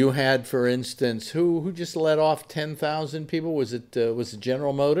 you had, for instance, who just let off 10,000 people? Was it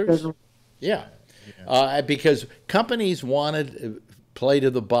General Motors? Yeah. Because companies wanted play to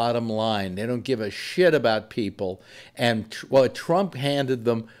the bottom line. They don't give a shit about people. And what Trump handed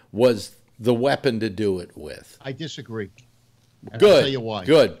them was the weapon to do it with. I disagree. Good. I'll tell you why.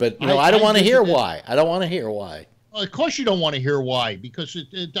 Good. But I don't want to hear why. I don't want to hear why. Well, of course you don't want to hear why, because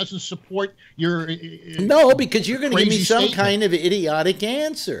it doesn't support your... no, because you're going to give me some kind of idiotic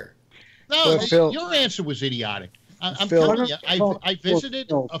answer. No, your answer was idiotic. I'm telling you, I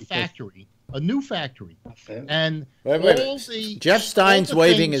visited a factory, a new factory, and all the... Jeff Stein's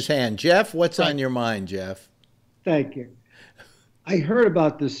waving his hand. Jeff, what's on your mind, Jeff? Thank you. I heard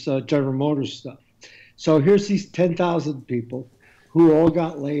about this General Motors stuff. So here's these 10,000 people who all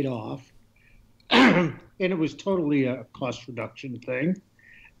got laid off. And it was totally a cost reduction thing.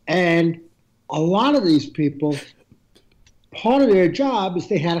 And a lot of these people, part of their job is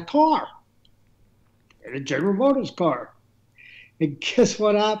they had a car, a General Motors car. And guess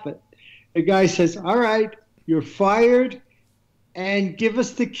what happened? The guy says, all right, you're fired, and give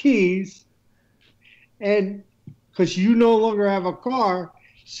us the keys. And because you no longer have a car,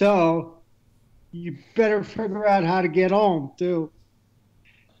 so you better figure out how to get home, too.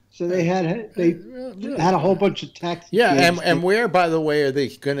 So they had a whole bunch of tax. Yeah, and where, by the way, are they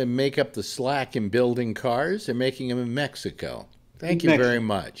going to make up the slack in building cars? They're making them in Mexico. Thank you very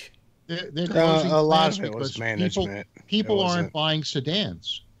much. A lot of it was management. People aren't buying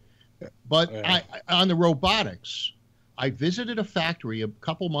sedans. But on the robotics, I visited a factory a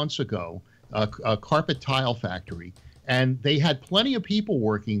couple months ago, a carpet tile factory, and they had plenty of people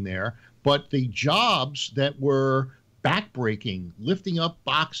working there, but the jobs that were backbreaking, lifting up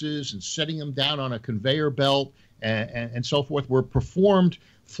boxes and setting them down on a conveyor belt and so forth, were performed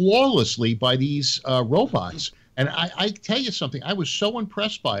flawlessly by these robots. And I tell you something, I was so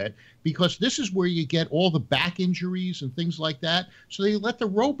impressed by it, because this is where you get all the back injuries and things like that. So they let the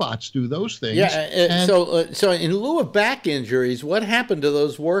robots do those things. Yeah. So in lieu of back injuries, what happened to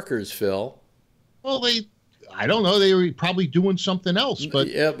those workers, Phil? Well, I don't know. They were probably doing something else, but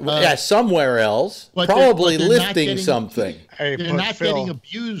somewhere else. Probably lifting something. They're not getting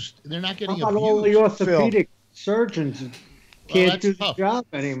abused. They're not getting abused. All the orthopedic surgeons can't do the job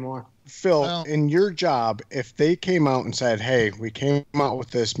anymore. Phil, in your job, if they came out and said, "Hey, we came out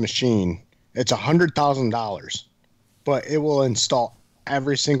with this machine. It's $100,000, but it will install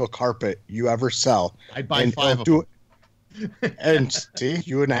every single carpet you ever sell," I'd buy 5 of them. And see,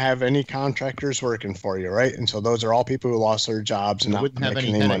 you wouldn't have any contractors working for you, right? And so those are all people who lost their jobs and not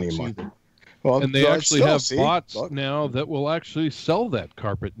making any money anymore. Well, and they actually have bots now that will actually sell that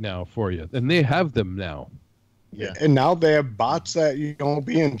carpet now for you, and they have them now. Yeah, and now they have bots that you don't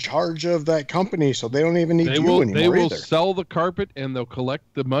be in charge of that company, so they don't even need you anymore. They will sell the carpet, and they'll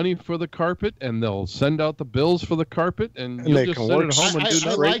collect the money for the carpet, and they'll send out the bills for the carpet, and you'll just sit at home and do nothing.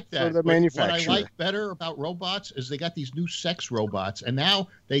 I like that. What I like better about robots is they got these new sex robots, and now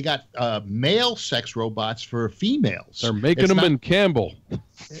they got male sex robots for females. They're making them in Campbell.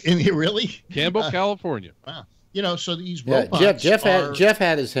 Really? Campbell, California. Wow. You know, so these robots Jeff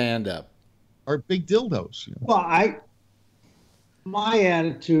had his hand up. Are big dildos. You know? Well, my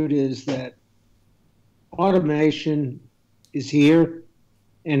attitude is that automation is here,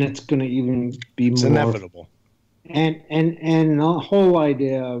 and it's going to even be more inevitable. And the whole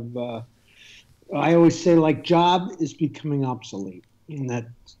idea of I always say, like, job is becoming obsolete, and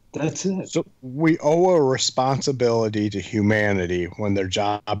that's it. So we owe a responsibility to humanity when their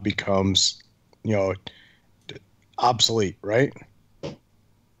job becomes, obsolete, right?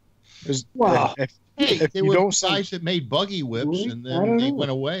 Wow. They were guys that made buggy whips, and then they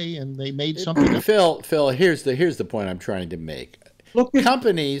went away, and they made something. Phil, here's the point I'm trying to make.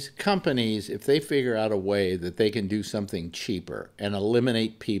 Companies, if they figure out a way that they can do something cheaper and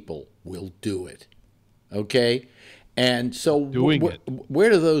eliminate people, will do it. Okay? And so where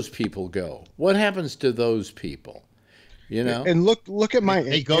do those people go? What happens to those people? You know? And look at my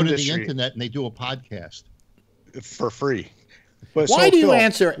They go to the internet and they do a podcast for free. Why do you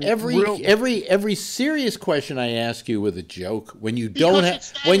answer every serious question I ask you with a joke when you don't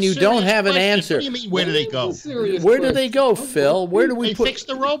have an answer? What do you mean? Where do they go? Where do they go, Phil? Where do we fix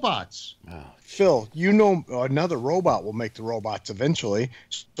the robots? Oh, Phil, another robot will make the robots eventually.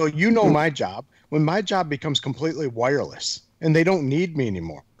 So my job. When my job becomes completely wireless and they don't need me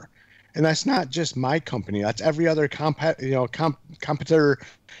anymore, and that's not just my company. That's every other competition.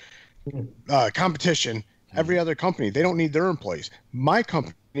 every other company, they don't need their employees. My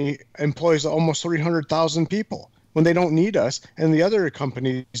company employs almost 300,000 people when they don't need us, and the other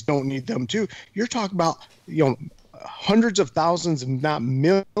companies don't need them too. You're talking about, hundreds of thousands, if not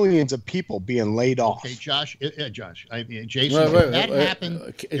millions of people being laid off. Okay, Josh, Jason, if that happened,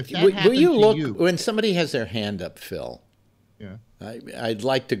 will you look when somebody has their hand up, Phil? Yeah. I'd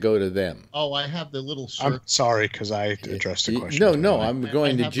like to go to them. Oh, I have the little I'm sorry, because I addressed the question. I'm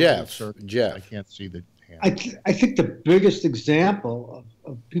going to Jeff. Jeff. I can't see the hand. I think the biggest example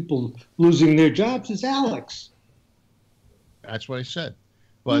of people losing their jobs is Alex. That's what I said.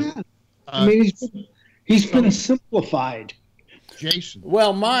 But yeah. I mean, he's been simplified. Jason.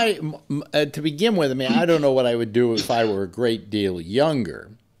 Well, to begin with, I mean, I don't know what I would do if I were a great deal younger.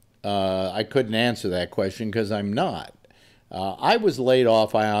 I couldn't answer that question because I'm not. I was laid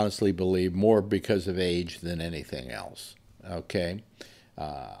off, I honestly believe, more because of age than anything else. Okay?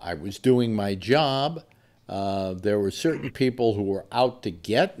 I was doing my job. There were certain people who were out to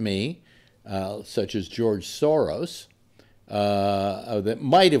get me, such as George Soros, that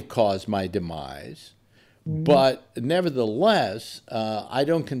might have caused my demise. But nevertheless, I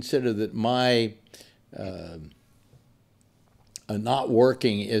don't consider that my not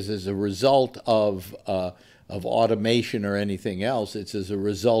working is as a result of automation or anything else. It's as a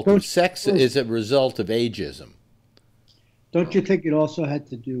result of sex. It's a result of ageism. Don't you think it also had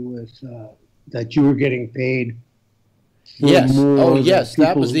to do with that you were getting paid? Yes. Oh, yes.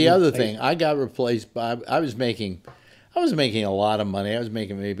 That was the other thing. I got replaced by. I was making a lot of money. I was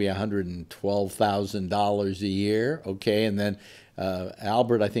making maybe $112,000 a year. Okay, and then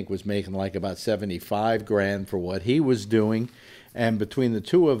Albert, I think, was making like about $75,000 for what he was doing. And between the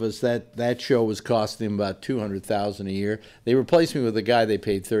two of us, that show was costing him about $200,000 a year. They replaced me with a guy they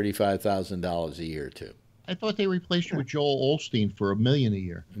paid $35,000 a year to. I thought they replaced you with Joel Osteen for $1 million a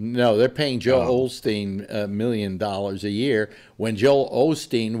year. No, they're paying Joel Osteen $1 million a year when Joel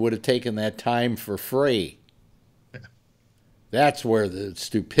Osteen would have taken that time for free. That's where the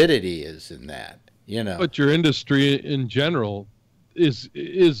stupidity is in that, But your industry in general is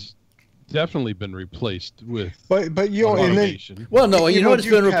definitely been replaced with automation. Well, no, you know what it's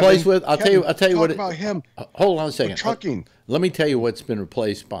been replaced with? I'll tell you what. About him. Hold on a second. Trucking. Let me tell you what's been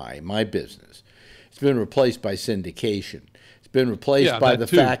replaced by my business. It's been replaced by syndication. It's been replaced by the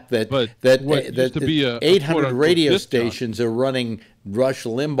fact that 800 radio stations are running Rush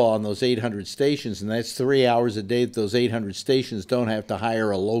Limbaugh on those 800 stations, and that's 3 hours a day that those 800 stations don't have to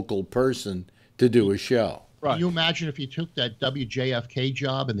hire a local person to do a show. Right. Can you imagine if you took that WJFK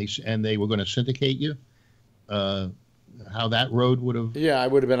job and they were going to syndicate you? How that road would have... Yeah, I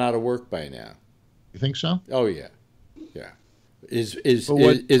would have been out of work by now. You think so? Oh, yeah. Yeah. Is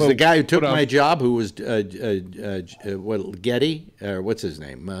the guy who took my job, who was Getty, or what's his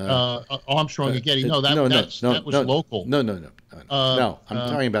name? Armstrong and Getty. No, that was local. No. I'm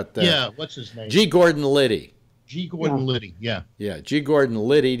talking about what's his name? G. Gordon Liddy. G. Gordon Liddy, yeah. Yeah, G. Gordon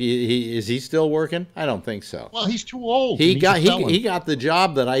Liddy. Is he still working? I don't think so. Well, he's too old. He got the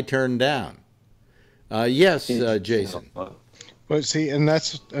job that I turned down. Yes, Jason. But see, and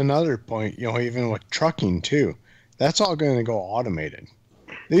that's another point. Even with trucking too, that's all going to go automated.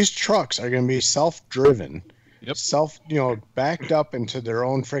 These trucks are going to be self-driven. Yep. Backed up into their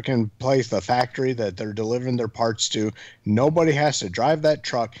own freaking place, the factory that they're delivering their parts to. Nobody has to drive that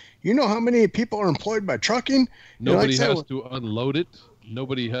truck. You know how many people are employed by trucking? Nobody has to unload it.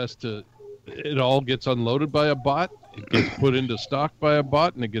 Nobody has to. It all gets unloaded by a bot. It gets put into stock by a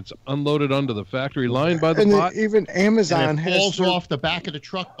bot, and it gets unloaded onto the factory line by the bot. Even Amazon falls off the back of the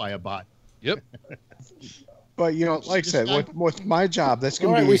truck by a bot. Yep. But like I said, with my job, that's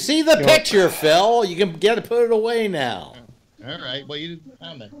going to be. We see the picture, Phil. You can put it away now. All right. Well, you didn't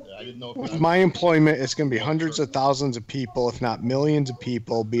comment. I didn't know. With my employment, it's going to be hundreds of thousands of people, if not millions of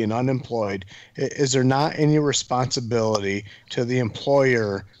people, being unemployed. Is there not any responsibility to the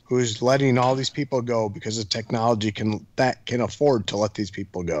employer who's letting all these people go because the technology can afford to let these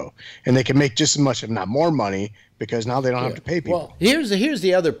people go, and they can make just as much, if not more, money because now they don't have to pay people. Well, here's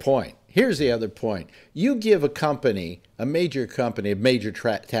the other point. You give a major company, a major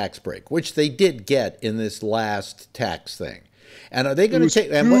tax break, which they did get in this last tax thing. And are they going to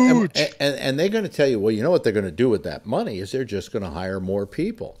take and they're going to tell you, well, you know what they're going to do with that money is they're just going to hire more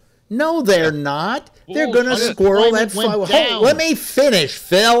people. No, they're not. They're going to squirrel that. Let me finish,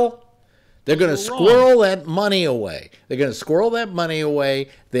 Phil. They're going to squirrel that money away. They're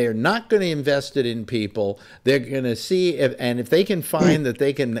not going to invest it in people. They're going to see if they can find that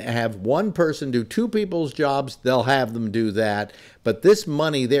they can have one person do two people's jobs, they'll have them do that. But this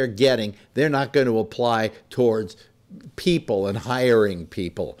money they're getting, they're not going to apply towards people and hiring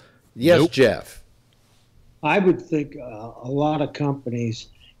people. Yes, nope. Jeff. I would think a lot of companies,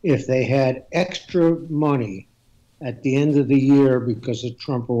 if they had extra money at the end of the year because of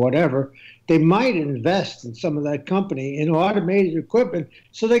Trump or whatever, they might invest in some of that company in automated equipment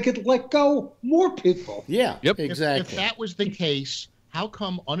so they could let go more people. Yeah, Yep. exactly. If that was the case, how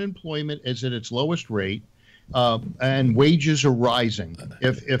come unemployment is at its lowest rate and wages are rising?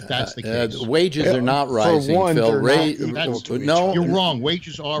 If that's the case, wages are not rising, one, Phil. they're not equal to each No, other. you're wrong.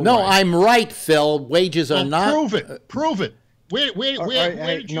 Wages are no, rising. I'm right, Phil. Wages are not. Prove it. Prove it. Where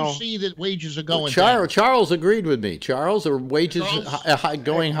did you no. see that wages are going down? Charles agreed with me. Charles, are wages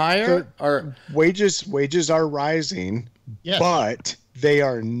going higher? Or Wages are rising, Yes. but they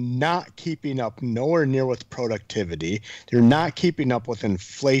are not keeping up nowhere near with productivity. They're not keeping up with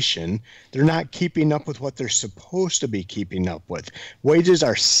inflation. They're not keeping up with what they're supposed to be keeping up with. Wages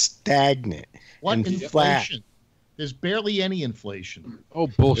are stagnant What and inflation? flat. There's barely any inflation. Oh,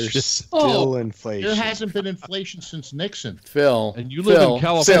 There's bullshit. still inflation. There hasn't been inflation since Nixon. Phil, And you live Phil, in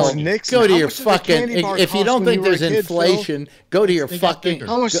California. Since Nixon, Go to how your much did a candy fucking. bar If you cost don't when think were a there's kid, Phil? inflation, go to your They got fucking. bigger.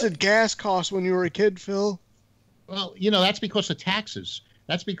 How much did gas cost when you were a kid, Phil? Well, that's because of taxes.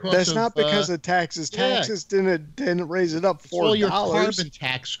 That's because That's of, not because of taxes. yeah. Taxes didn't raise it up it's all your $4. carbon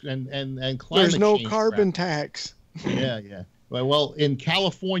tax and climate There's no change carbon crap. tax. Yeah. Well, in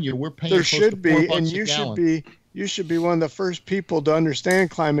California, we're paying There close to should be, $4 and a you should gallon. be. You should be one of the first people to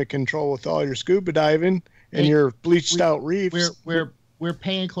understand climate control with all your scuba diving and Hey, your bleached out reefs. We're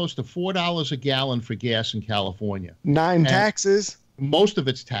paying close to $4 a gallon for gas in California. Nine and taxes. Most of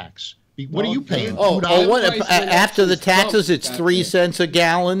it's tax. What are you paying? Oh, $2? what? Price went up After the since Trump taxes, it's got 3 there. cents a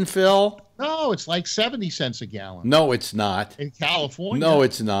gallon, Phil. No, it's like 70 cents a gallon. No, it's not. In California. No,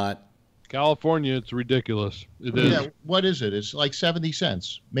 it's not. California, it's ridiculous. It is. Yeah, what is it? It's like 70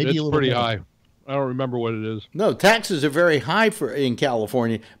 cents. Maybe It's a little pretty more. high. I don't remember what it is. No, taxes are very high in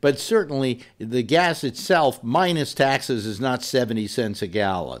California, but certainly the gas itself minus taxes is not 70 cents a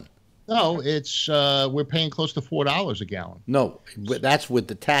gallon. No, it's we're paying close to $4 a gallon. No, but that's with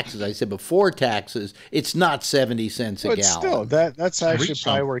the taxes. I said before taxes, it's not 70 cents a But gallon. still, that's actually Reach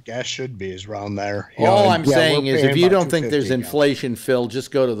probably some. where gas should be, is around there. All I'm saying is, if you don't think there's inflation, inflation, Phil,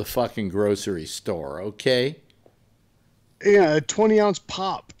 just go to the fucking grocery store, okay? yeah, a 20-ounce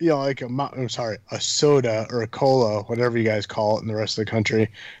pop, like a soda or a cola, whatever you guys call it in the rest of the country.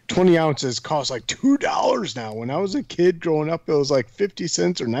 20 ounces cost like $2 now. When I was a kid growing up, it was like 50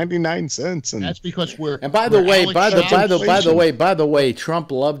 cents or 99 cents. And That's because we're. And by the we're way, Alex by Jones. the way,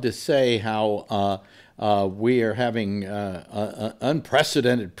 Trump loved to say how we are having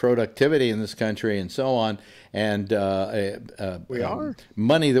unprecedented productivity in this country and so on, and we are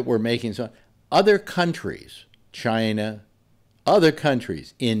money that we're making. So other countries, China, other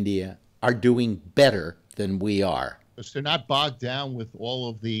countries, India, are doing better than we are. Because they're not bogged down with all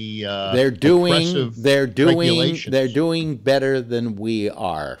of the They're doing regulations. better than we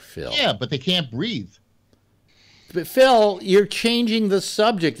are, Phil. Yeah, but they can't breathe. But Phil, you're changing the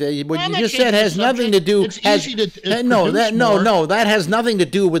subject. What I'm you not just said changing has the nothing subject. to do. It's easy to produce more. No, that has nothing to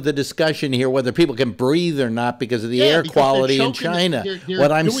do with the discussion here, whether people can breathe or not because of the air because they're quality in choking it. China. They're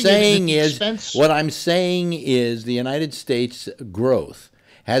What I'm doing it at saying the is, expense- the United States growth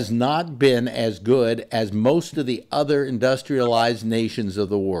has not been as good as most of the other industrialized nations of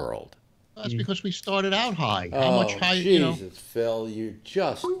the world. That's because we started out high. How much high? Jesus, Phil, you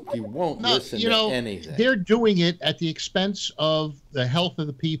won't listen to anything. They're doing it at the expense of the health of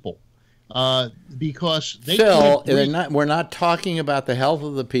the people, because they Phil, can't breathe. we're not talking about the health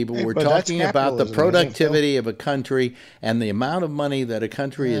of the people. Hey, We're but that's talking about the capitalism, isn't it, productivity of a country and the amount of money that a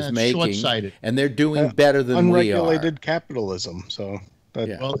country is it's making, short-sighted. and they're doing better than we are. unregulated capitalism. So,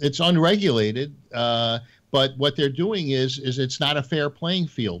 Well, it's unregulated, but what they're doing is it's not a fair playing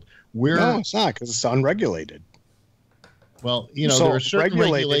field. no, it's not, because it's unregulated. Well, So there are certain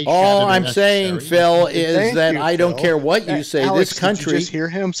regulated- regulations. All that are I'm saying, necessary. Phil, is Thank that you, I don't Phil. care what you say. Alex, This country. Did you just hear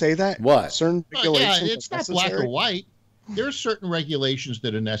him say that? What? Certain Well, yeah, regulations. it's are not black or necessary? white. There are certain regulations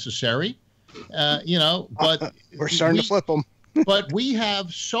that are necessary, but We're starting to flip them. But we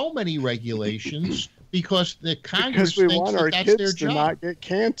have so many regulations because the Congress Because we thinks want that our that's their kids to job. not get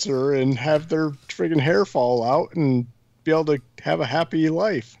cancer and have their friggin' hair fall out and be able to have a happy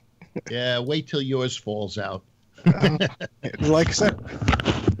life. Yeah, wait till yours falls out. Like I said,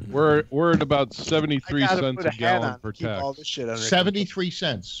 We're at about 73 I gotta cents put a a hat gallon on per to keep all tax. this shit under 73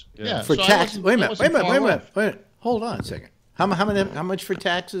 cents. Yeah, For so I tax. wasn't- Wait a I minute. wasn't far off. Wait a minute. Hold on a second. How much for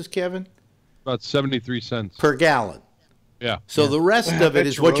taxes, Kevin? About 73 cents. Per gallon. Yeah. So the rest of it bet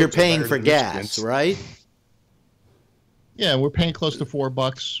is your what you're roads are paying better for than gas, Michigan's. right? Yeah, we're paying close to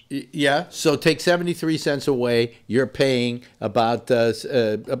 $4. Yeah, so take 73 cents away. You're paying about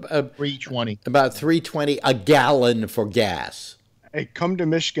 $3.20. About $3.20 a gallon for gas. Hey, come to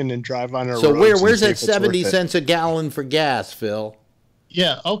Michigan and drive on our roads. So where's that 70 cents a gallon for gas, Phil?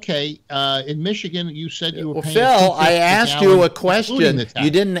 Yeah, okay. In Michigan, you said you were paying. Phil, I asked you a question. You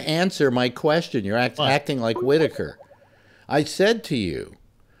didn't answer my question. You're acting like Whitaker. I said to you,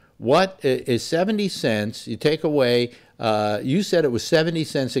 what is 70 cents? You take away. You said it was 70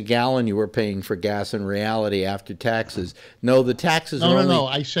 cents a gallon you were paying for gas in reality after taxes. No, the taxes are only... No.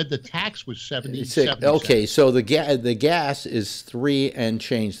 I said the tax was 77 Okay, so the gas is 3 and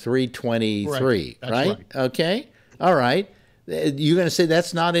change, 3.23, right? Okay, all right. You're going to say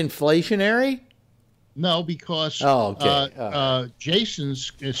that's not inflationary? No, because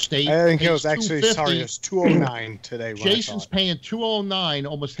Jason's state... I think it was actually, sorry, it was $2.09 today. Jason's paying $2.09,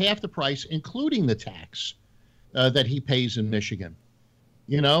 almost half the price, including the tax. That he pays in Michigan,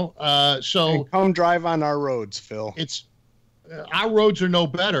 so and come drive on our roads, Phil. It's our roads are no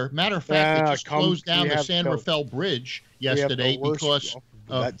better. Matter of fact, they just closed down the San Rafael Bridge yesterday because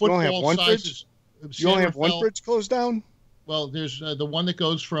football sizes. You only have one bridge closed down. Well, there's the one that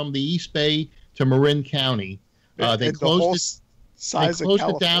goes from the East Bay to Marin County. They closed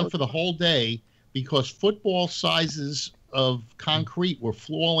it down for the whole day because football sizes of concrete were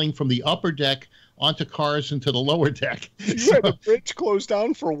falling from the upper deck onto cars into the lower deck. You had a bridge closed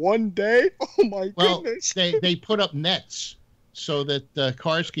down for one day? Oh, my goodness. They put up nets so that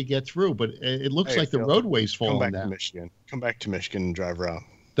cars could get through, but it looks like the roadway's falling down. Come back to Michigan and drive around.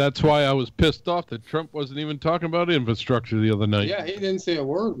 That's why I was pissed off that Trump wasn't even talking about infrastructure the other night. Yeah, he didn't say a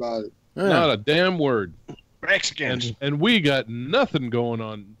word about it. Not a damn word. Mexicans. And we got nothing going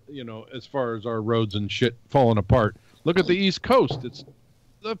on, as far as our roads and shit falling apart. Look at the East Coast.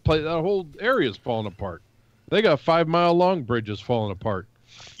 That whole area's falling apart. They got 5-mile-long bridges falling apart.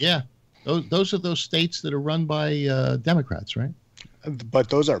 Yeah, those are those states that are run by Democrats, right?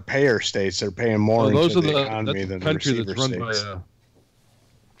 But those are payer states. They're paying more into the economy than the receiver states.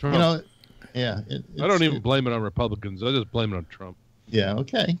 Trump. I don't even blame it on Republicans. I just blame it on Trump. Yeah,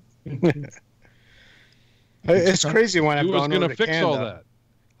 okay. It's crazy when I've gone over to fix Canada. All that.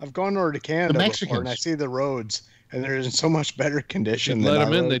 I've gone over to Canada before, and I see the roads, and they're in so much better condition. Let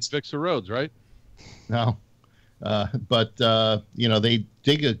them in, they'd fix the roads, right? No, but they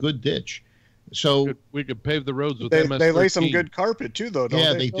dig a good ditch, so we could pave the roads with MS-13. They lay some good carpet too, though.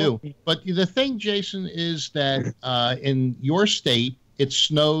 Don't they do. But the thing, Jason, is that in your state it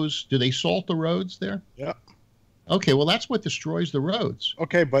snows. Do they salt the roads there? Yeah. Okay, well that's what destroys the roads.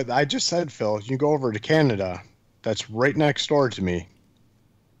 Okay, but I just said, Phil, you go over to Canada. That's right next door to me.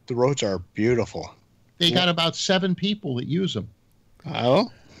 The roads are beautiful. They got about 7 people that use them.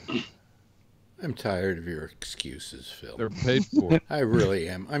 Oh. I'm tired of your excuses, Phil. They're paid for. I really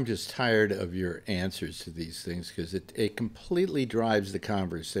am. I'm just tired of your answers to these things because it completely drives the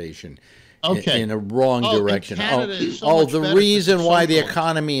conversation in a wrong direction. The reason why the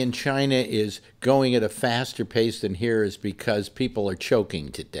economy in China is going at a faster pace than here is because people are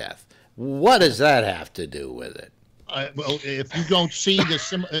choking to death. What does that have to do with it? Well, if you don't see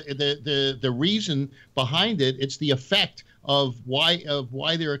the reason behind it, it's the effect of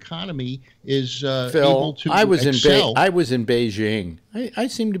why their economy is able to excel. I was in Beijing. I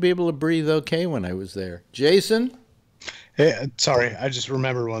seemed to be able to breathe okay when I was there. Jason? Hey, sorry, I just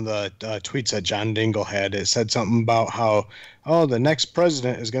remember one of the tweets that John Dingell had. It said something about how, the next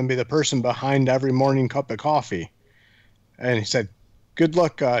president is going to be the person behind every morning cup of coffee. And he said, good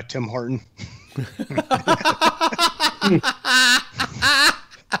luck, Tim Horton.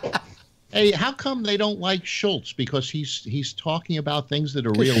 Hey, how come they don't like Schultz? Because he's talking about things that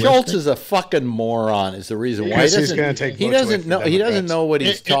are realistic. Schultz is a fucking moron. Is the reason why he doesn't know what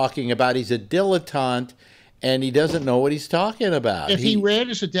he's talking about. He's a dilettante, and he doesn't know what he's talking about. If he ran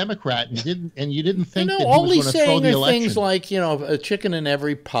as a Democrat and you didn't think that he was going to throw the election, things like a chicken in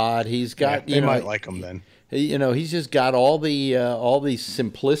every pot. He's got they might like him then. He's just got all these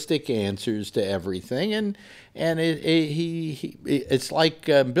simplistic answers to everything, and it's like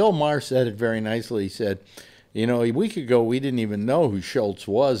Bill Maher said it very nicely. He said, a week ago we didn't even know who Schultz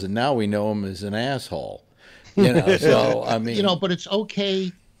was, and now we know him as an asshole. So I mean, but it's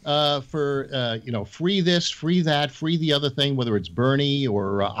okay for free this, free that, free the other thing, whether it's Bernie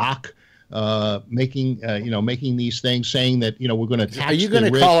or Ock. Making these things, saying that we're going to tax. Are you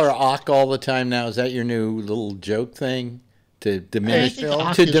going to call her Ock all the time now? Is that your new little joke thing to diminish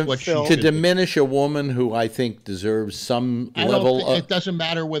diminish a woman who I think deserves some level? It doesn't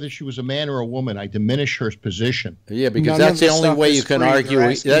matter whether she was a man or a woman. I diminish her position. Yeah, because that's the only way you can argue.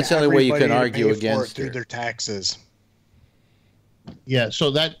 That's the only way you can argue against her through their taxes. Yeah,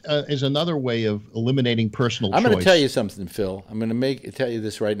 so that is another way of eliminating personal choice. I'm going to tell you something, Phil. I'm going to tell you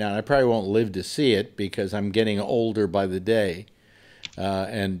this right now. And I probably won't live to see it because I'm getting older by the day.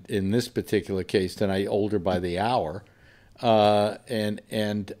 And in this particular case tonight, older by the hour.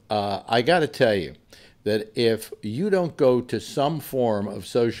 And I got to tell you that if you don't go to some form of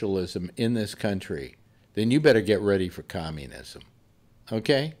socialism in this country, then you better get ready for communism.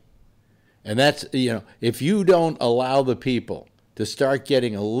 Okay? And that's, if you don't allow the people to start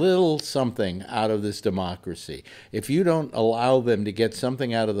getting a little something out of this democracy, if you don't allow them to get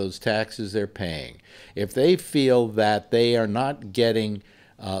something out of those taxes they're paying, if they feel that they are not getting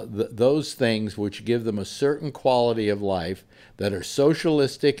those things which give them a certain quality of life that are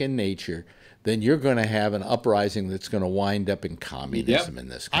socialistic in nature, then you're going to have an uprising that's going to wind up in communism in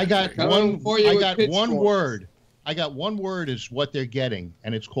this country. I got one word. I got one word is what they're getting,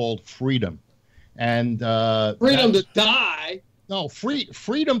 and it's called freedom. And freedom to die. No,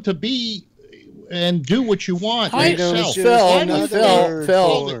 freedom to be and do what you want. Phil,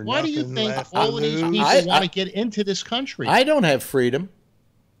 why do you think all of these people want to get into this country? I don't have freedom.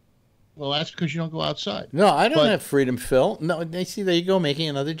 Well, that's because you don't go outside. No, I don't have freedom, Phil. No, see, there you go, making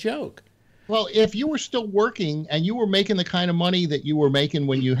another joke. Well, if you were still working and you were making the kind of money that you were making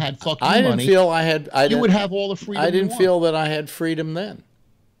when you had fucking money, you would have all the freedom. I didn't feel that I had freedom then.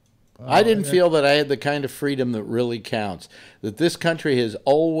 I didn't feel that I had the kind of freedom that really counts. That this country has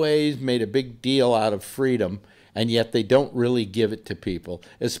always made a big deal out of freedom, and yet they don't really give it to people,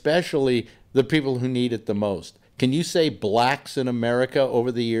 especially the people who need it the most. Can you say blacks in America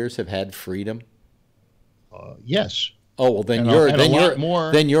over the years have had freedom? Yes. Oh well, then you're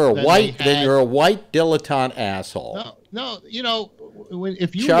a white dilettante asshole. No,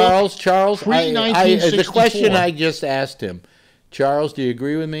 if you Charles, the question I just asked him. Charles, do you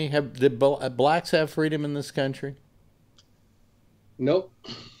agree with me? Did blacks have freedom in this country? Nope.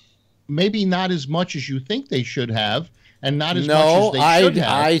 Maybe not as much as you think they should have, and not as much as they should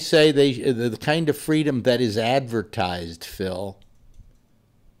have. I say the kind of freedom that is advertised, Phil.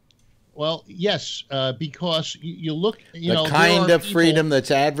 Well, yes, because you look, the kind of freedom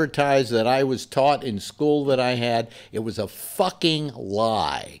that's advertised that I was taught in school that I had, it was a fucking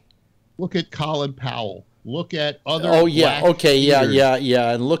lie. Look at Colin Powell. Look at other. Oh yeah, okay, leaders.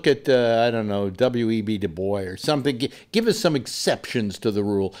 yeah, and look at I don't know, W.E.B. Du Bois or something. Give us some exceptions to the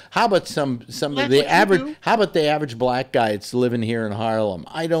rule. How about some of the average? How about the average black guy that's living here in Harlem?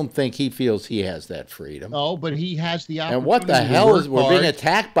 I don't think he feels he has that freedom. No, but he has the opportunity. And what the hell is we're being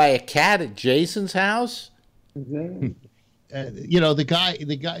attacked by a cat at Jason's house? The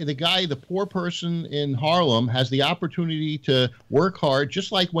poor person in Harlem has the opportunity to work hard,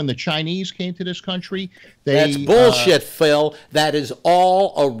 just like when the Chinese came to this country. That's bullshit, Phil. That is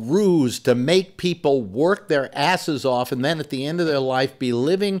all a ruse to make people work their asses off, and then at the end of their life be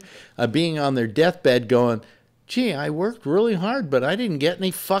being on their deathbed going, gee, I worked really hard, but I didn't get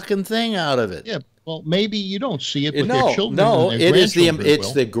any fucking thing out of it. Yeah. Well, maybe you don't see it, but their children. No, and their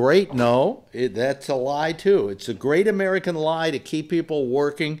that's a lie too. It's a great American lie to keep people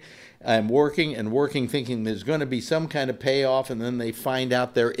working, thinking there's going to be some kind of payoff, and then they find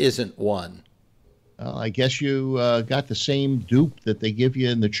out there isn't one. I guess you got the same dupe that they give you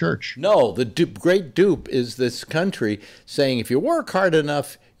in the church. No, the great dupe is this country saying if you work hard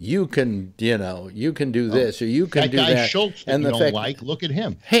enough, you can, do this or you can do that. That guy Schultz that you don't like, look at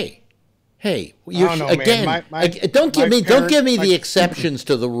him. Hey, don't give me the exceptions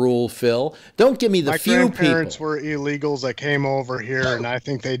to the rule, Phil. Don't give me the few people. My grandparents were illegals that came over here, and I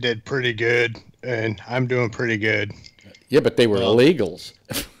think they did pretty good, and I'm doing pretty good. Yeah, but they were illegals.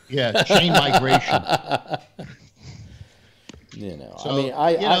 Yeah, chain migration.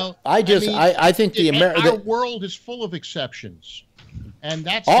 I think our world is full of exceptions. And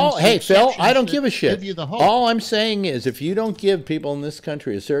that's hey, Phil, I don't give a shit. All I'm saying is if you don't give people in this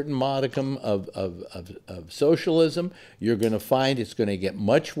country a certain modicum of socialism, you're going to find it's going to get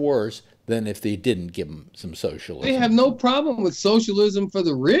much worse than if they didn't give them some socialism. They have no problem with socialism for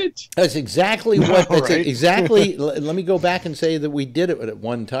the rich. That's exactly what. Exactly. Let me go back and say that we did it at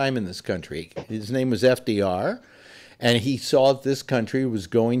one time in this country. His name was FDR, and he saw that this country was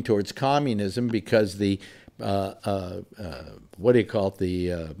going towards communism because the what do you call it?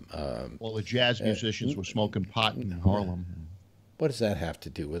 The jazz musicians were smoking pot in Harlem. What does that have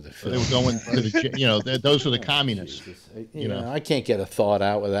to do with it? They were going to the, those are the communists. I can't get a thought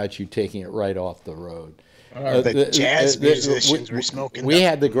out without you taking it right off the road. The jazz musicians were smoking. We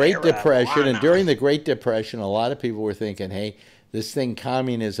had the Great Depression, and during the Great Depression, a lot of people were thinking, hey, this thing,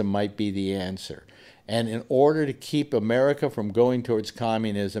 communism, might be the answer. And in order to keep America from going towards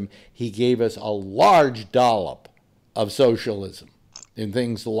communism, he gave us a large dollop of socialism. in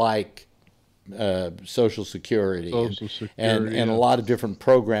things like Social Security, and a lot of different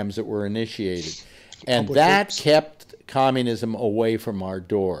programs that were initiated. And that kept communism away from our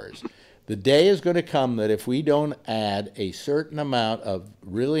doors. The day is going to come that if we don't add a certain amount of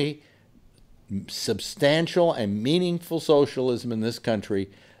really substantial and meaningful socialism in this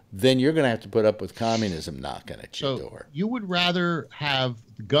country, then you're going to have to put up with communism knocking at your door. You would rather have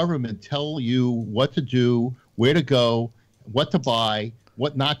the government tell you what to do, where to go, what to buy,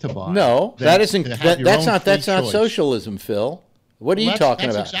 what not to buy. No, that's not socialism, Phil. What are you talking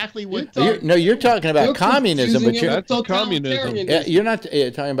about? That's exactly what. You're talking about communism, but that's communism. You're not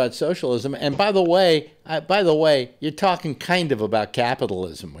talking about socialism. And by the way, you're talking kind of about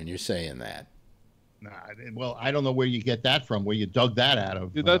capitalism when you're saying that. Well, I don't know where you get that from, where you dug that out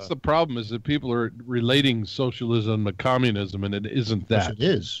of. That's the problem, is that people are relating socialism to communism, and it isn't that. Yes, it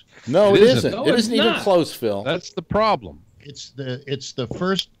is. No, it isn't. No, it isn't even close, Phil. That's the problem. It's the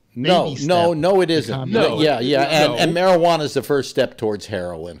first No, it isn't. No, and marijuana is the first step towards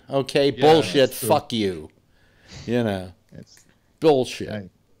heroin. Okay, bullshit. Fuck you. It's bullshit. Right.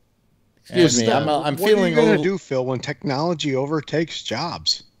 Excuse me. I'm feeling. What are you going to do, Phil, when technology overtakes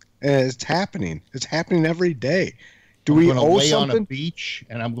jobs? It's happening. It's happening every day. Do we owe something? On a beach,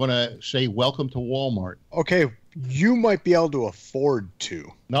 and I'm going to say, "Welcome to Walmart." Okay, you might be able to afford to.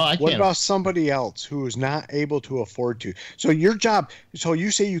 No, I can't. What about somebody else who is not able to afford to? So your job. So you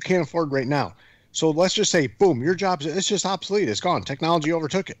say you can't afford right now. So let's just say, boom, your job it's just obsolete. It's gone. Technology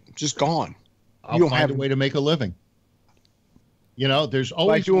overtook it. It's just gone. I'll find a way to make a living. There's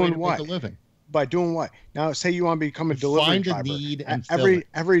always a way to make a living. By doing what? Now, say you want to become a delivery driver. Need and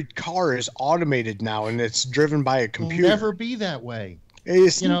every car is automated now, and it's driven by a computer. It'll never be that way.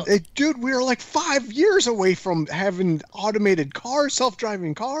 Dude, we're like 5 years away from having automated cars,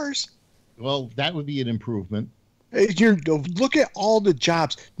 self-driving cars. Well, that would be an improvement. Look at all the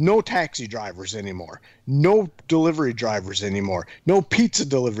jobs. No taxi drivers anymore. No delivery drivers anymore. No pizza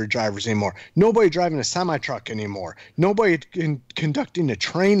delivery drivers anymore. Nobody driving a semi-truck anymore. Nobody conducting a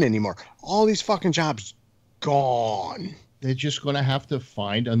train anymore. All these fucking jobs gone. They're just going to have to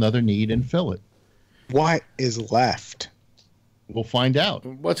find another need and fill it. What is left? We'll find out.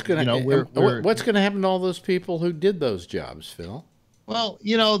 What's going to what's going to happen to all those people who did those jobs, Phil? Well,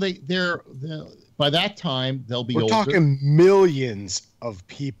 they're by that time they'll be. We're talking millions of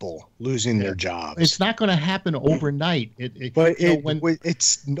people losing their jobs. It's not going to happen overnight.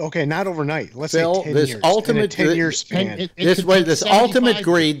 It's okay, not overnight. Let's Phil, say 10 this years. ultimate 10-year span. This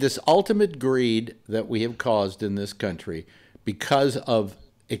ultimate greed that we have caused in this country because of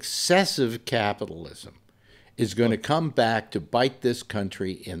excessive capitalism is going to come back to bite this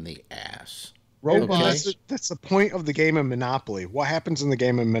country in the ass. Robots. That's the point of the game of Monopoly. What happens in the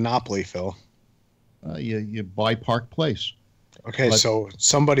game of Monopoly, Phil? You buy Park Place. Okay, so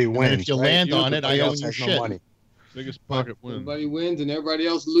somebody wins. If you land on it, I own your shit. Money. Biggest pocket wins. Everybody wins and everybody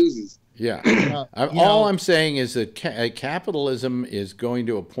else loses. Yeah. All I'm saying is that capitalism is going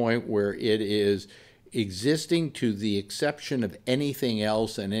to a point where it is existing to the exception of anything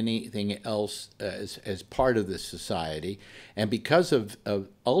else and anything else as part of this society. And because of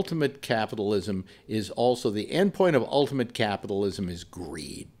ultimate capitalism is also the end point of ultimate capitalism is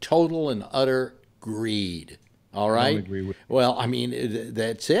greed, total and utter greed. All right? I don't agree with you. Well, I mean,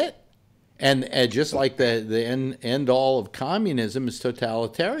 that's it. And just like the end all of communism is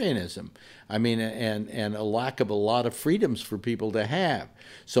totalitarianism. I mean, and a lack of a lot of freedoms for people to have.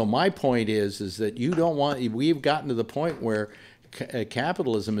 So my point is that you don't want. We've gotten to the point where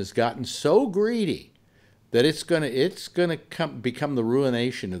capitalism has gotten so greedy that it's gonna become the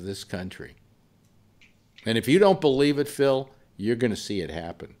ruination of this country. And if you don't believe it, Phil, you're going to see it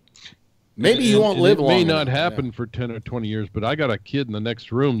happen. Maybe you won't live long. It may not happen for 10 or 20 years, but I got a kid in the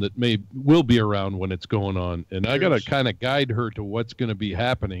next room that will be around when it's going on, and I got to kind of guide her to what's going to be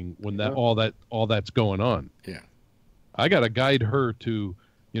happening when all that's going on. Yeah, I got to guide her to,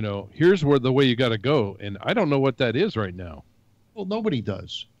 here's the way you got to go, and I don't know what that is right now. Well, nobody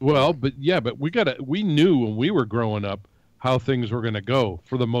does. Well, but we knew when we were growing up how things were going to go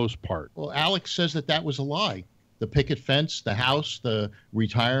for the most part. Well, Alex says that was a lie. The picket fence, the house, the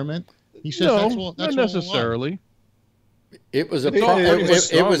retirement. He says that's not necessarily. It was a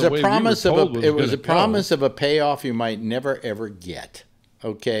promise of a payoff you might never ever get.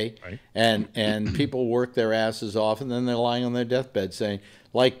 Okay, right. And people work their asses off, and then they're lying on their deathbed saying,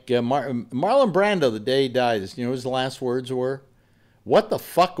 like Marlon Brando, the day he died, his last words were, "What the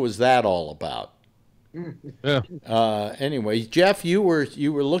fuck was that all about?" Yeah. Anyway, Jeff, you were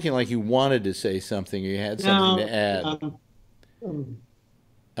looking like you wanted to say something. You had something to add.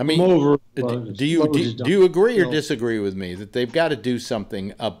 I mean, do you agree or disagree with me that they've got to do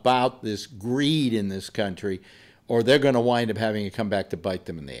something about this greed in this country, or they're going to wind up having it come back to bite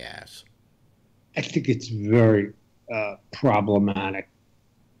them in the ass? I think it's very problematic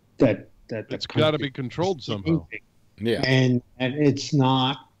that it's got to be controlled somehow. Yeah, and it's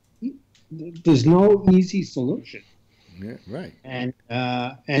not. There's no easy solution. Yeah, right.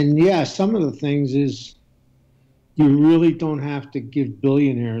 And yeah, some of the things is you really don't have to give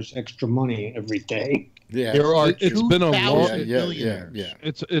billionaires extra money every day. Yeah, there are. It's been a long. Yeah.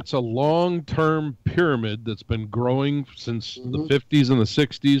 It's a long-term pyramid that's been growing since the 50s and the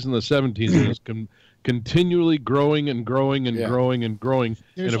 60s and the 70s, and it's continually growing and growing and growing and growing,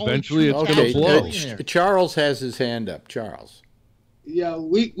 and eventually it's going to blow. Charles has his hand up. Charles. Yeah,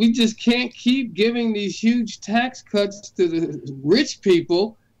 we just can't keep giving these huge tax cuts to the rich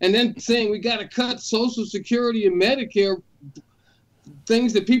people and then saying we got to cut Social Security and Medicare,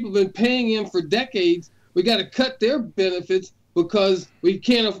 things that people have been paying in for decades. We got to cut their benefits because we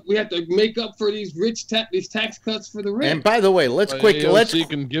have to make up for these these tax cuts for the rich. And by the way, let's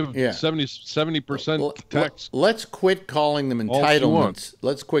can give 70% tax. Let's quit calling them entitlements.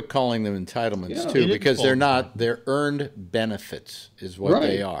 Let's quit calling them entitlements too, because they're not. They're earned benefits is what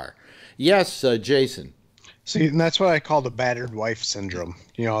they are. Yes, Jason. See, and that's what I call the battered wife syndrome.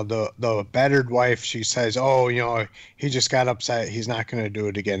 You know, the battered wife, she says, oh, you know, he just got upset. He's not going to do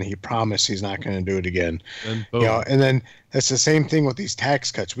it again. He promised he's not going to do it again. And then it's the same thing with these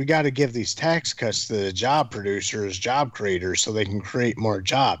tax cuts. We got to give these tax cuts to the job producers, job creators, so they can create more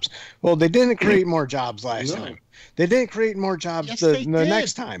jobs. Well, they didn't create more jobs last time. They didn't create more jobs the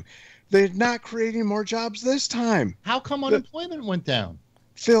next time. They're not creating more jobs this time. How come unemployment went down?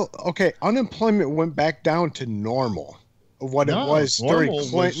 Phil, okay, unemployment went back down to normal of what it was during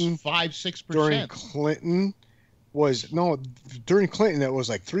Clinton. 5-6%. During Clinton during Clinton it was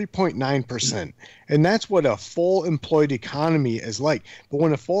like 3.9%, and that's what a full employed economy is like. But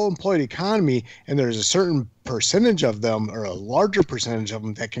when a full employed economy, and there's a certain percentage of them, or a larger percentage of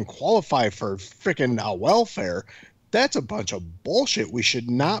them, that can qualify for freaking welfare. That's a bunch of bullshit. We should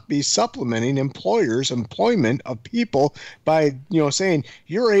not be supplementing employers' employment of people by, saying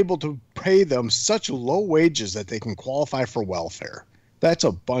you're able to pay them such low wages that they can qualify for welfare. That's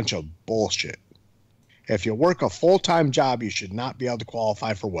a bunch of bullshit. If you work a full-time job, you should not be able to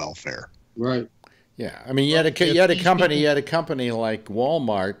qualify for welfare. Right. Yeah. I mean, you had a company like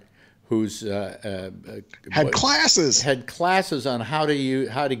Walmart who's had classes on how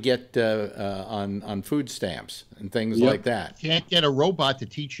to get on food stamps and things like that. Can't get a robot to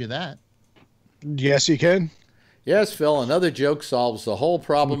teach you that. Yes, you can. Yes, Phil. Another joke solves the whole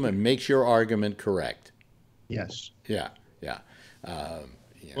problem and makes your argument correct. Yes. Yeah.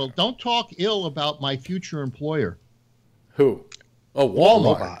 Well, don't talk ill about my future employer. Who? Oh,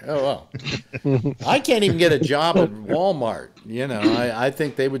 Walmart. Oh, well. I can't even get a job at Walmart. I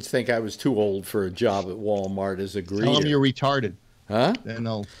think they would think I was too old for a job at Walmart as a greeter. Tell them you're retarded. Huh? Then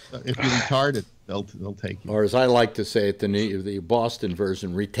if you're retarded, they'll take you. Or as I like to say it, the Boston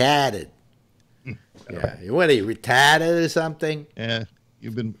version, retarded. Yeah. What are you, retarded or something? Yeah.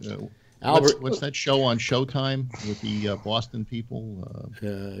 You've been... Albert, what's that show on Showtime with the Boston people?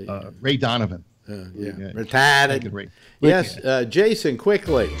 Ray Donovan. Retarded. Yes, Jason,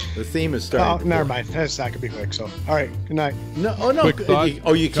 quickly. The theme is starting. Oh, never mind. That's not gonna be quick. So, all right. Good night. No.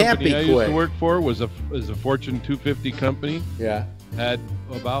 You can't be quick. I used to work for was a Fortune 250 company. Yeah. Had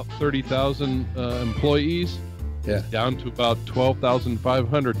about 30,000 employees. Yeah. Down to about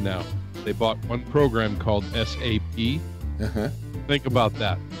 12,500 now. They bought one program called SAP. Think about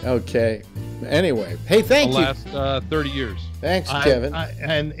that. Okay. Anyway, hey, thank you. The last 30 years. Thanks, Kevin.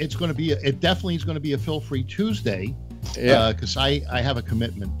 And it's going to be it definitely is going to be a Feel-Free Tuesday. Yeah. Because I have a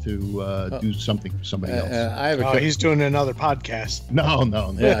commitment to do something for somebody else. He's doing another podcast. No.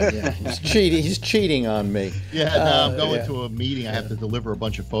 Yeah. He's cheating on me. Yeah. I'm going to a meeting. I have to deliver a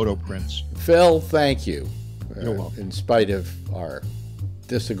bunch of photo prints. Phil, thank you. You're welcome. In spite of our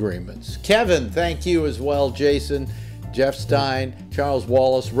disagreements. Kevin, thank you as well. Jason. Jeff Stein, Charles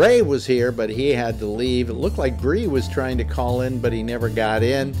Wallace. Ray was here, but he had to leave. It looked like Bree was trying to call in, but he never got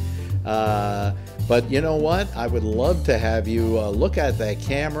in. But you know what? I would love to have you look at that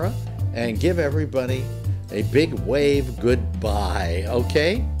camera and give everybody a big wave goodbye.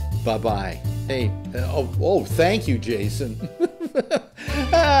 Okay? Bye-bye. Hey, thank you, Jason.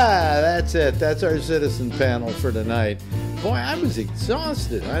 That's it. That's our citizen panel for tonight. Boy, I was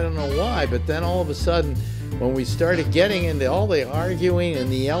exhausted. I don't know why, but then all of a sudden, when we started getting into all the arguing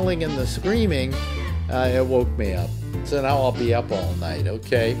and the yelling and the screaming, it woke me up. So now I'll be up all night,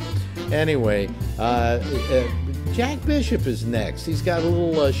 okay? Anyway, Jack Bishop is next. He's got a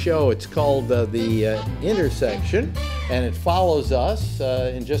little show. It's called The Intersection, and it follows us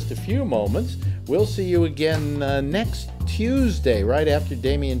in just a few moments. We'll see you again next Tuesday, right after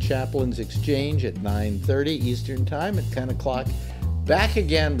Damian Chaplin's Exchange at 9:30 Eastern Time at 10 o'clock. Back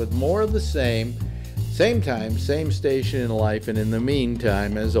again with more of the same time, same station in life, and in the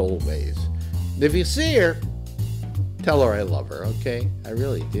meantime, as always, if you see her, tell her I love her, okay? I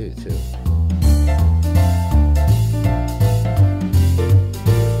really do, too.